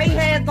motherfucking gray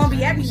hairs gonna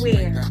be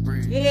everywhere.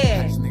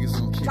 Yeah.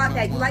 About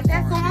that. You like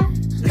that song?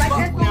 You like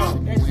that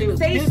song?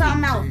 Say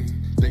something else.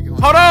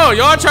 Hold on,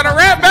 y'all trying to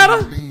rap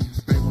battle?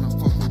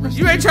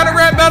 You ain't trying to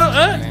rap battle,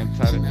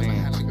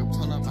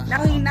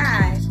 No, he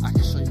not.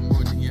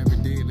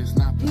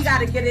 He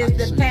gotta get his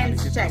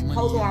depends checked.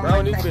 Hold on,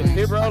 bro. This bitch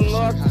hit bro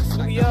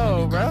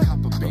studio, bro.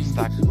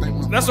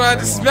 That's why I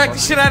just smacked the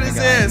shit out of his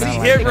ass. He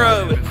hit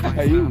bro.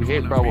 Hey, you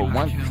hit bro with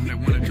one.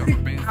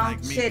 I'm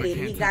shitty.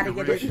 He gotta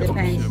get his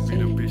depends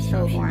changed.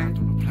 Hold on.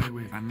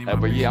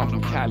 But yeah, I'm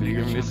from Cali. You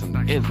hear me? This is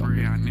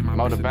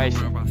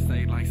motivation.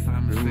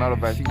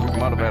 Motivate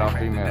our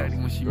females.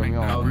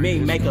 Oh, me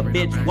make a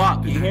bitch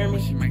walk. You hear me?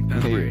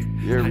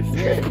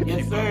 Yeah,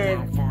 yes, sir.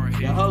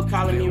 The hoe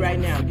calling me right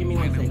now. Give me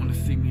 1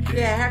 second.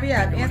 Yeah, hurry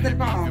up. Answer the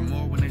phone. I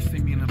don't want to see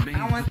that.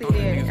 I want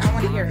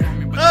to hear it.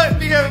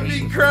 Nigga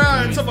be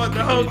crying. Talking about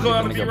the hoe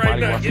calling me right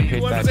now. Give me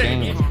 1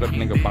 second. Flip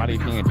nigga body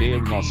being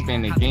dead. We gonna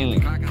spin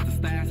again.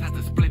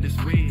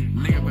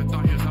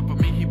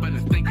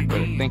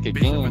 Better think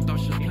again.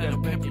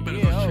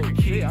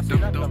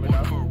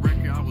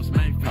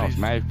 I was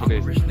made for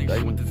this.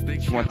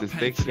 She want this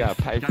dick, she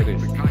gotta pay for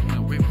this.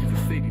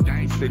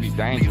 City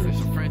dangerous.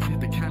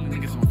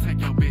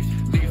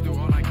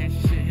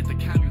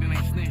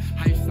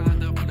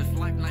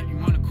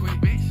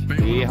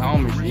 Yeah,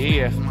 homies,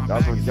 yeah.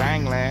 That's from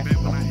Gangland. I'm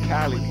from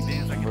Cali.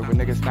 Where we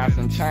niggas snaps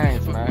and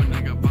chains, man.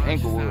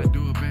 Inglewood.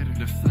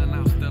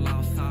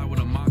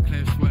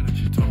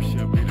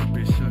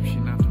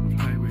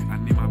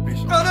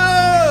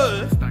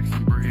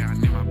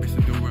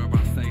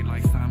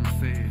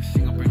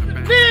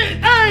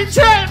 I ain't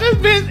trapped, this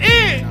bitch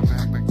in.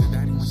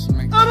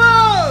 Come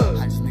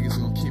on.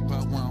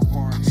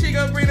 She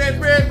gonna bring that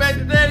bread back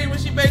to daddy when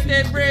she make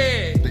that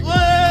bread.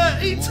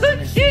 What? He took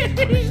it.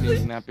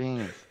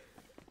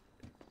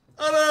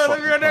 Hold on, let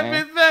me run that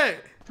bitch back.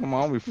 Come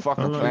on, we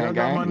fucking playing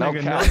game. No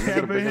cap.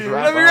 Let me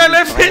run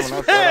that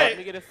bitch back.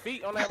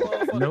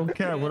 No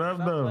cap, what up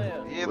though?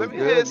 Yeah, let me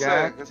hear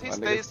something, because he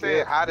stays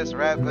saying hottest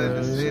rapper in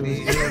the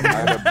city.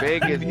 The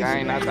biggest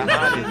gang, not the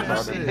hottest,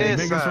 bro. The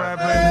biggest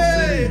rapper in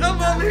the city.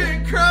 I'm over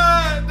here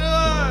crying,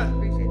 dog.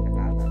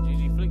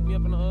 GG flicked me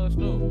up in the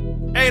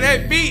stool. Hey,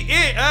 that beat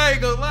it, I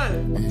ain't gonna lie.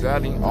 I'm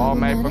telling you, all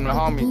made from the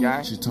homie,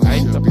 gang. Ace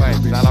the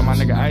place. Shout out my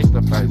nigga Ace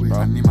the place,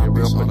 bro. He a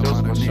real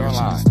producer for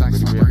Shoreline.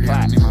 Really real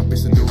clap.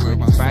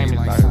 Really famous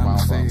like him.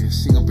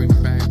 She gon' bring the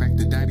bag back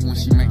to daddy when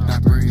she make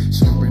that bread.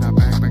 She gon' bring that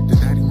bag back to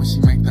daddy when she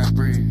make that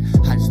bread.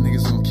 Heights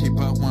niggas gon' keep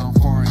up when I'm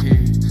far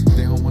ahead.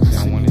 They don't wanna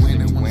see me win,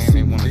 they wanna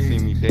see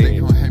me dead. They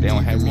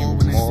don't have me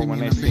more when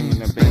they see me in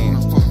the band.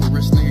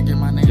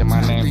 Get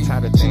my name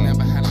tatted in.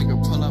 Never had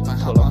nigga pull up and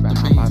hop out the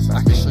beans.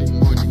 I can show you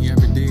more than you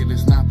ever did,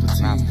 it's not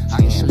platoon. I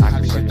can show you how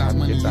to get that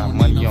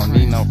money, you don't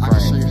need no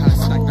friends. I can show you how to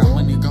stack that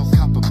money, go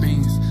cop a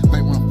beans.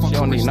 She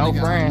don't need no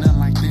friends.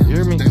 You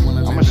hear me?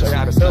 I'ma show you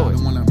how to do it.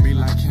 They wanna be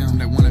like him,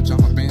 they wanna drop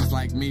a bands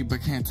like me,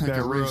 but can't take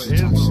a risk.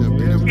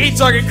 He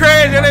talking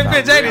crazy on that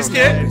bitch, ain't this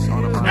kid?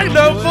 Ain't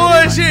no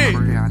bullshit.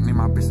 I need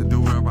my bitch to do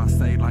whatever I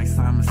say, like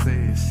Simon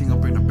says. She gon'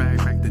 bring the bag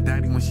back to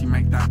daddy when she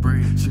make that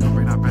bread. She gon'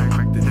 bring that bag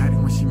back to daddy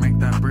when she make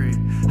that bread.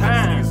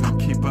 Niggas gon'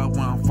 keep up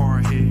when I'm far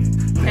ahead.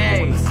 They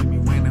don't wanna see me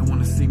win, they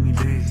wanna see me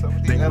dead.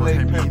 They gon'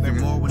 hate me even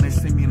more when they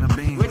see me in the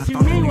beam. What you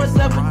mean? What's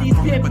up with these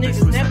pimp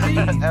niggas, Nephi?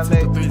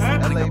 LA pimp niggas.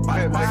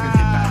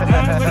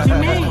 What you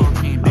mean?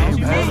 What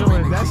you mean?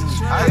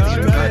 I ain't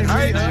tripping.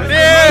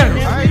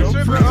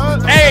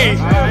 Hey,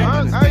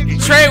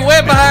 Trey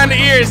wet behind the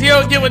ears. He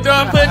don't give a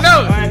damn put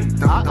no.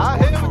 I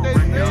hit him with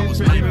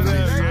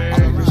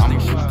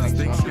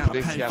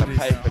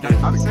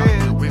I'm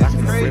saying, that's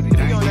crazy.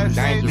 You on that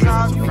same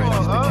time you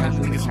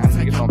on,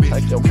 Niggas don't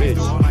take your bitch.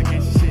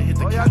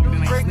 Oh, y'all do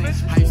break bitch?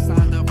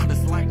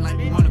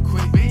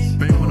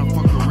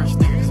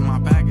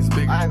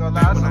 I ain't gonna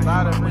lie, there's a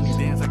lot of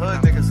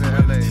hood niggas in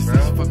LA, bro.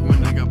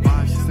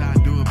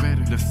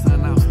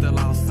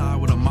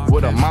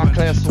 With a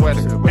Montclair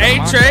sweater. Hey,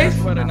 Trey.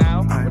 With a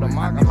I'm still outside with a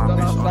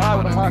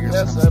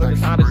Montclair sweater.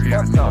 It's hot as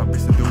fuck though. I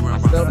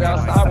still be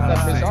outside with that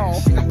bitch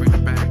on. She gon' bring the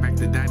bag back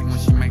to daddy when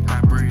she make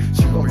that bread.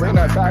 She gon' bring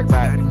that bag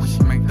back. When she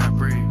make that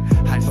bread.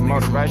 Some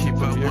motivation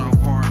for you.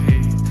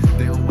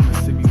 They don't wanna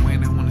see me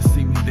win, they wanna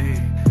see me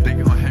dead. They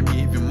gon' hate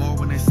me even more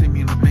when they see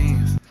me in the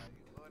bands.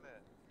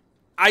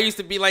 I used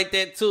to be like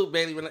that too,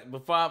 baby,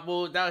 before I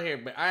moved out here,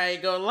 but I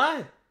ain't gonna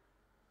lie.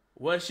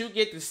 Once you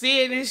get to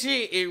seeing this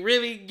shit, it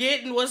really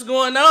getting what's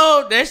going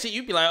on. That shit,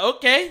 you be like,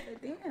 okay.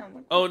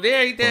 Oh,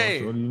 there he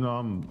did. So, you know,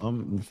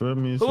 I'm feel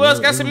me. Who else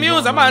got some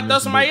music? I'm about to throw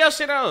somebody else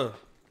shit on.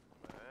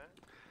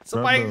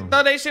 Somebody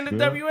throw that shit in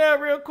the WL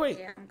real quick.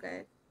 Yeah, I'm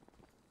good.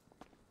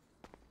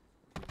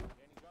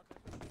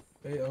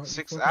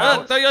 6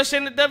 hours. Throw your shit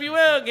in the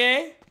WL,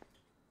 gang.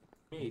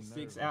 Hey,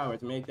 6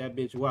 hours, make that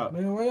bitch walk.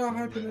 Man, why y'all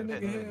hyping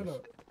that nigga head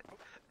up?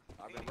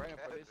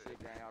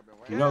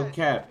 No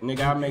cap,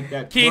 nigga, I make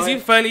that. Keys, you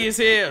funny as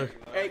hell.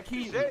 Hey,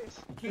 Keys.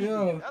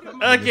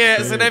 Okay,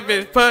 so that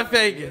bitch puff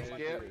faking.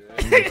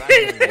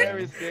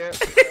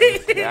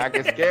 Yeah, I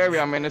get scary.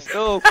 I'm in the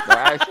stool.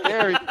 I act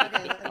scary.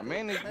 I'm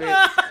in this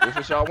bitch. This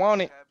what y'all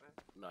wanted.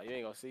 No, you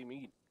ain't gonna see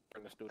me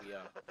in the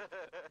studio.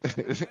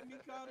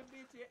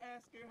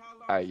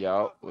 Alright,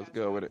 y'all. What's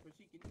good with it?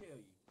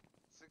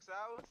 6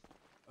 hours?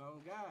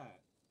 Oh, God.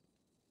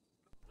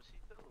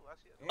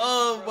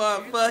 Oh,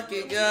 my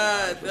fucking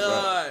God,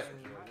 dog.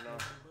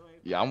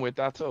 Yeah, I'm with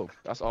that too.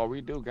 That's all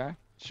we do, guy.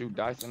 Shoot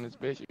dice in this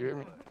bitch, you hear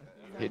me?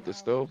 Hit the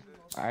stove.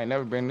 I ain't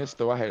never been in this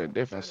store. I had a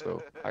different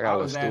store. I got a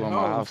little store in my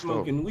house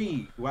smoking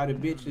weed. Why the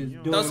bitches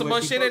doing throw some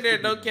more shit in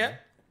there, no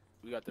cap.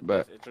 We got the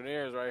best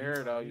engineers right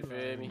here, though. You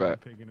feel me? But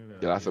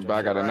yeah, that's a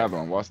bag. I got another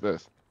one. What's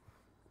this?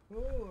 Oh, I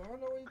know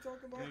what you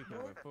talking about.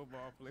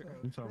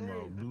 You talking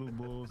about blue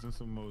bulls and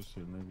some more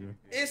shit, nigga.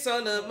 It's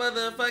on the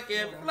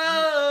motherfucking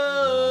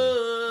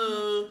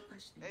flow.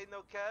 Hey,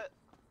 no cat.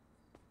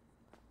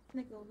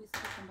 Nigga always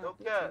talking No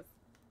about cat. bitches.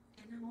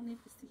 And I don't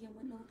ever see him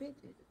with no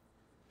bitches.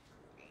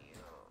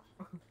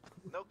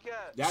 No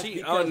cat. That's She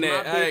because on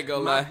that. I ain't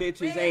gonna lie. My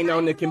bitches ain't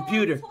on the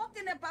computer. I'm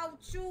talking about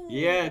you.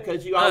 Yeah,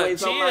 because you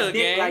always on my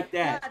dick like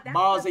that. Yeah,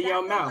 balls in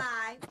your mouth.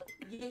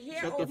 Your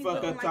hair Shut the always fuck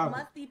looking up like talking.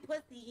 musty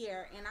pussy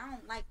hair, and I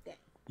don't like that.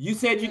 You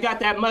said you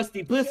got that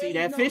musty pussy,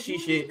 that fishy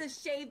shit. You need to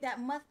shave that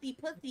musty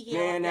pussy here.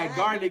 Man, that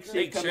garlic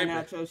shit coming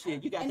out your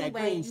shit. You got that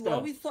green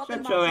stuff.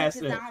 Shut your ass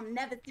up.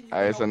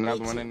 Hey, it's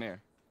another one in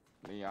there.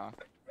 Leon.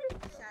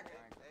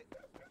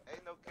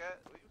 Ain't no cat.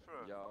 Where you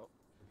from? Yo.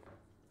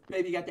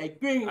 Baby got that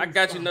green. I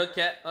got you, no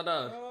cat. Hold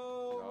on.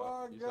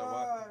 Oh my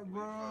God,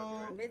 bro.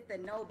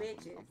 Mr. No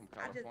bitches.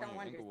 I just don't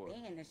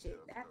understand the shit.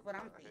 That's what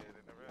I'm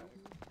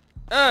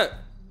saying.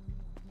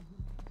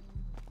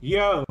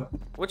 Yo.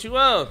 What you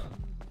want?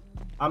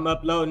 I'm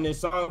uploading this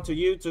song to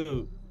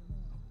YouTube.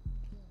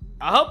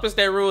 I hope it's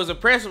that Rules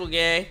of Principle,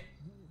 gang.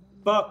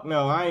 Fuck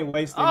no, I ain't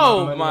wasting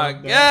oh my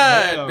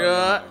God, dude.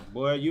 No.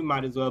 Boy, you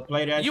might as well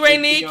play that You shit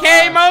ain't need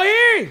Camo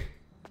here.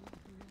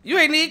 You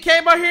ain't need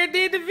Camo here and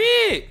did the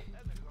vid.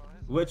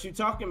 What you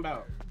talking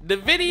about? The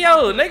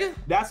video, nigga.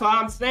 That's what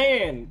I'm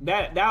saying.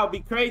 That would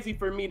be crazy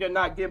for me to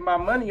not get my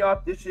money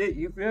off this shit.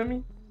 You feel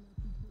me?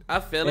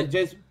 I feel it.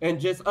 Just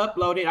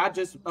upload it. I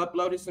just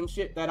uploaded some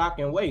shit that I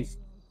can waste.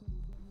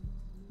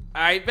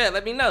 All right, bet.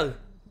 Let me know.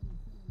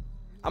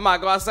 I might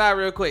go outside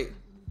real quick.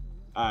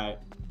 All right.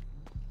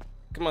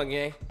 Come on,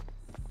 gang.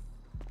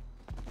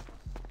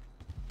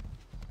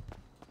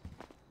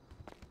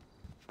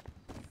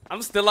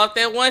 I'm still off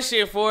that one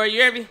shit for you.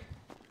 You hear me?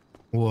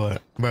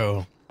 What,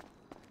 bro?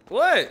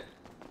 What?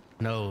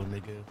 No,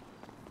 nigga.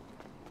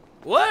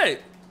 What?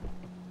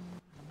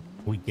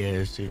 Weak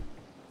ass shit.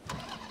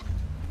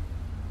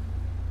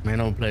 Man,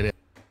 don't play that.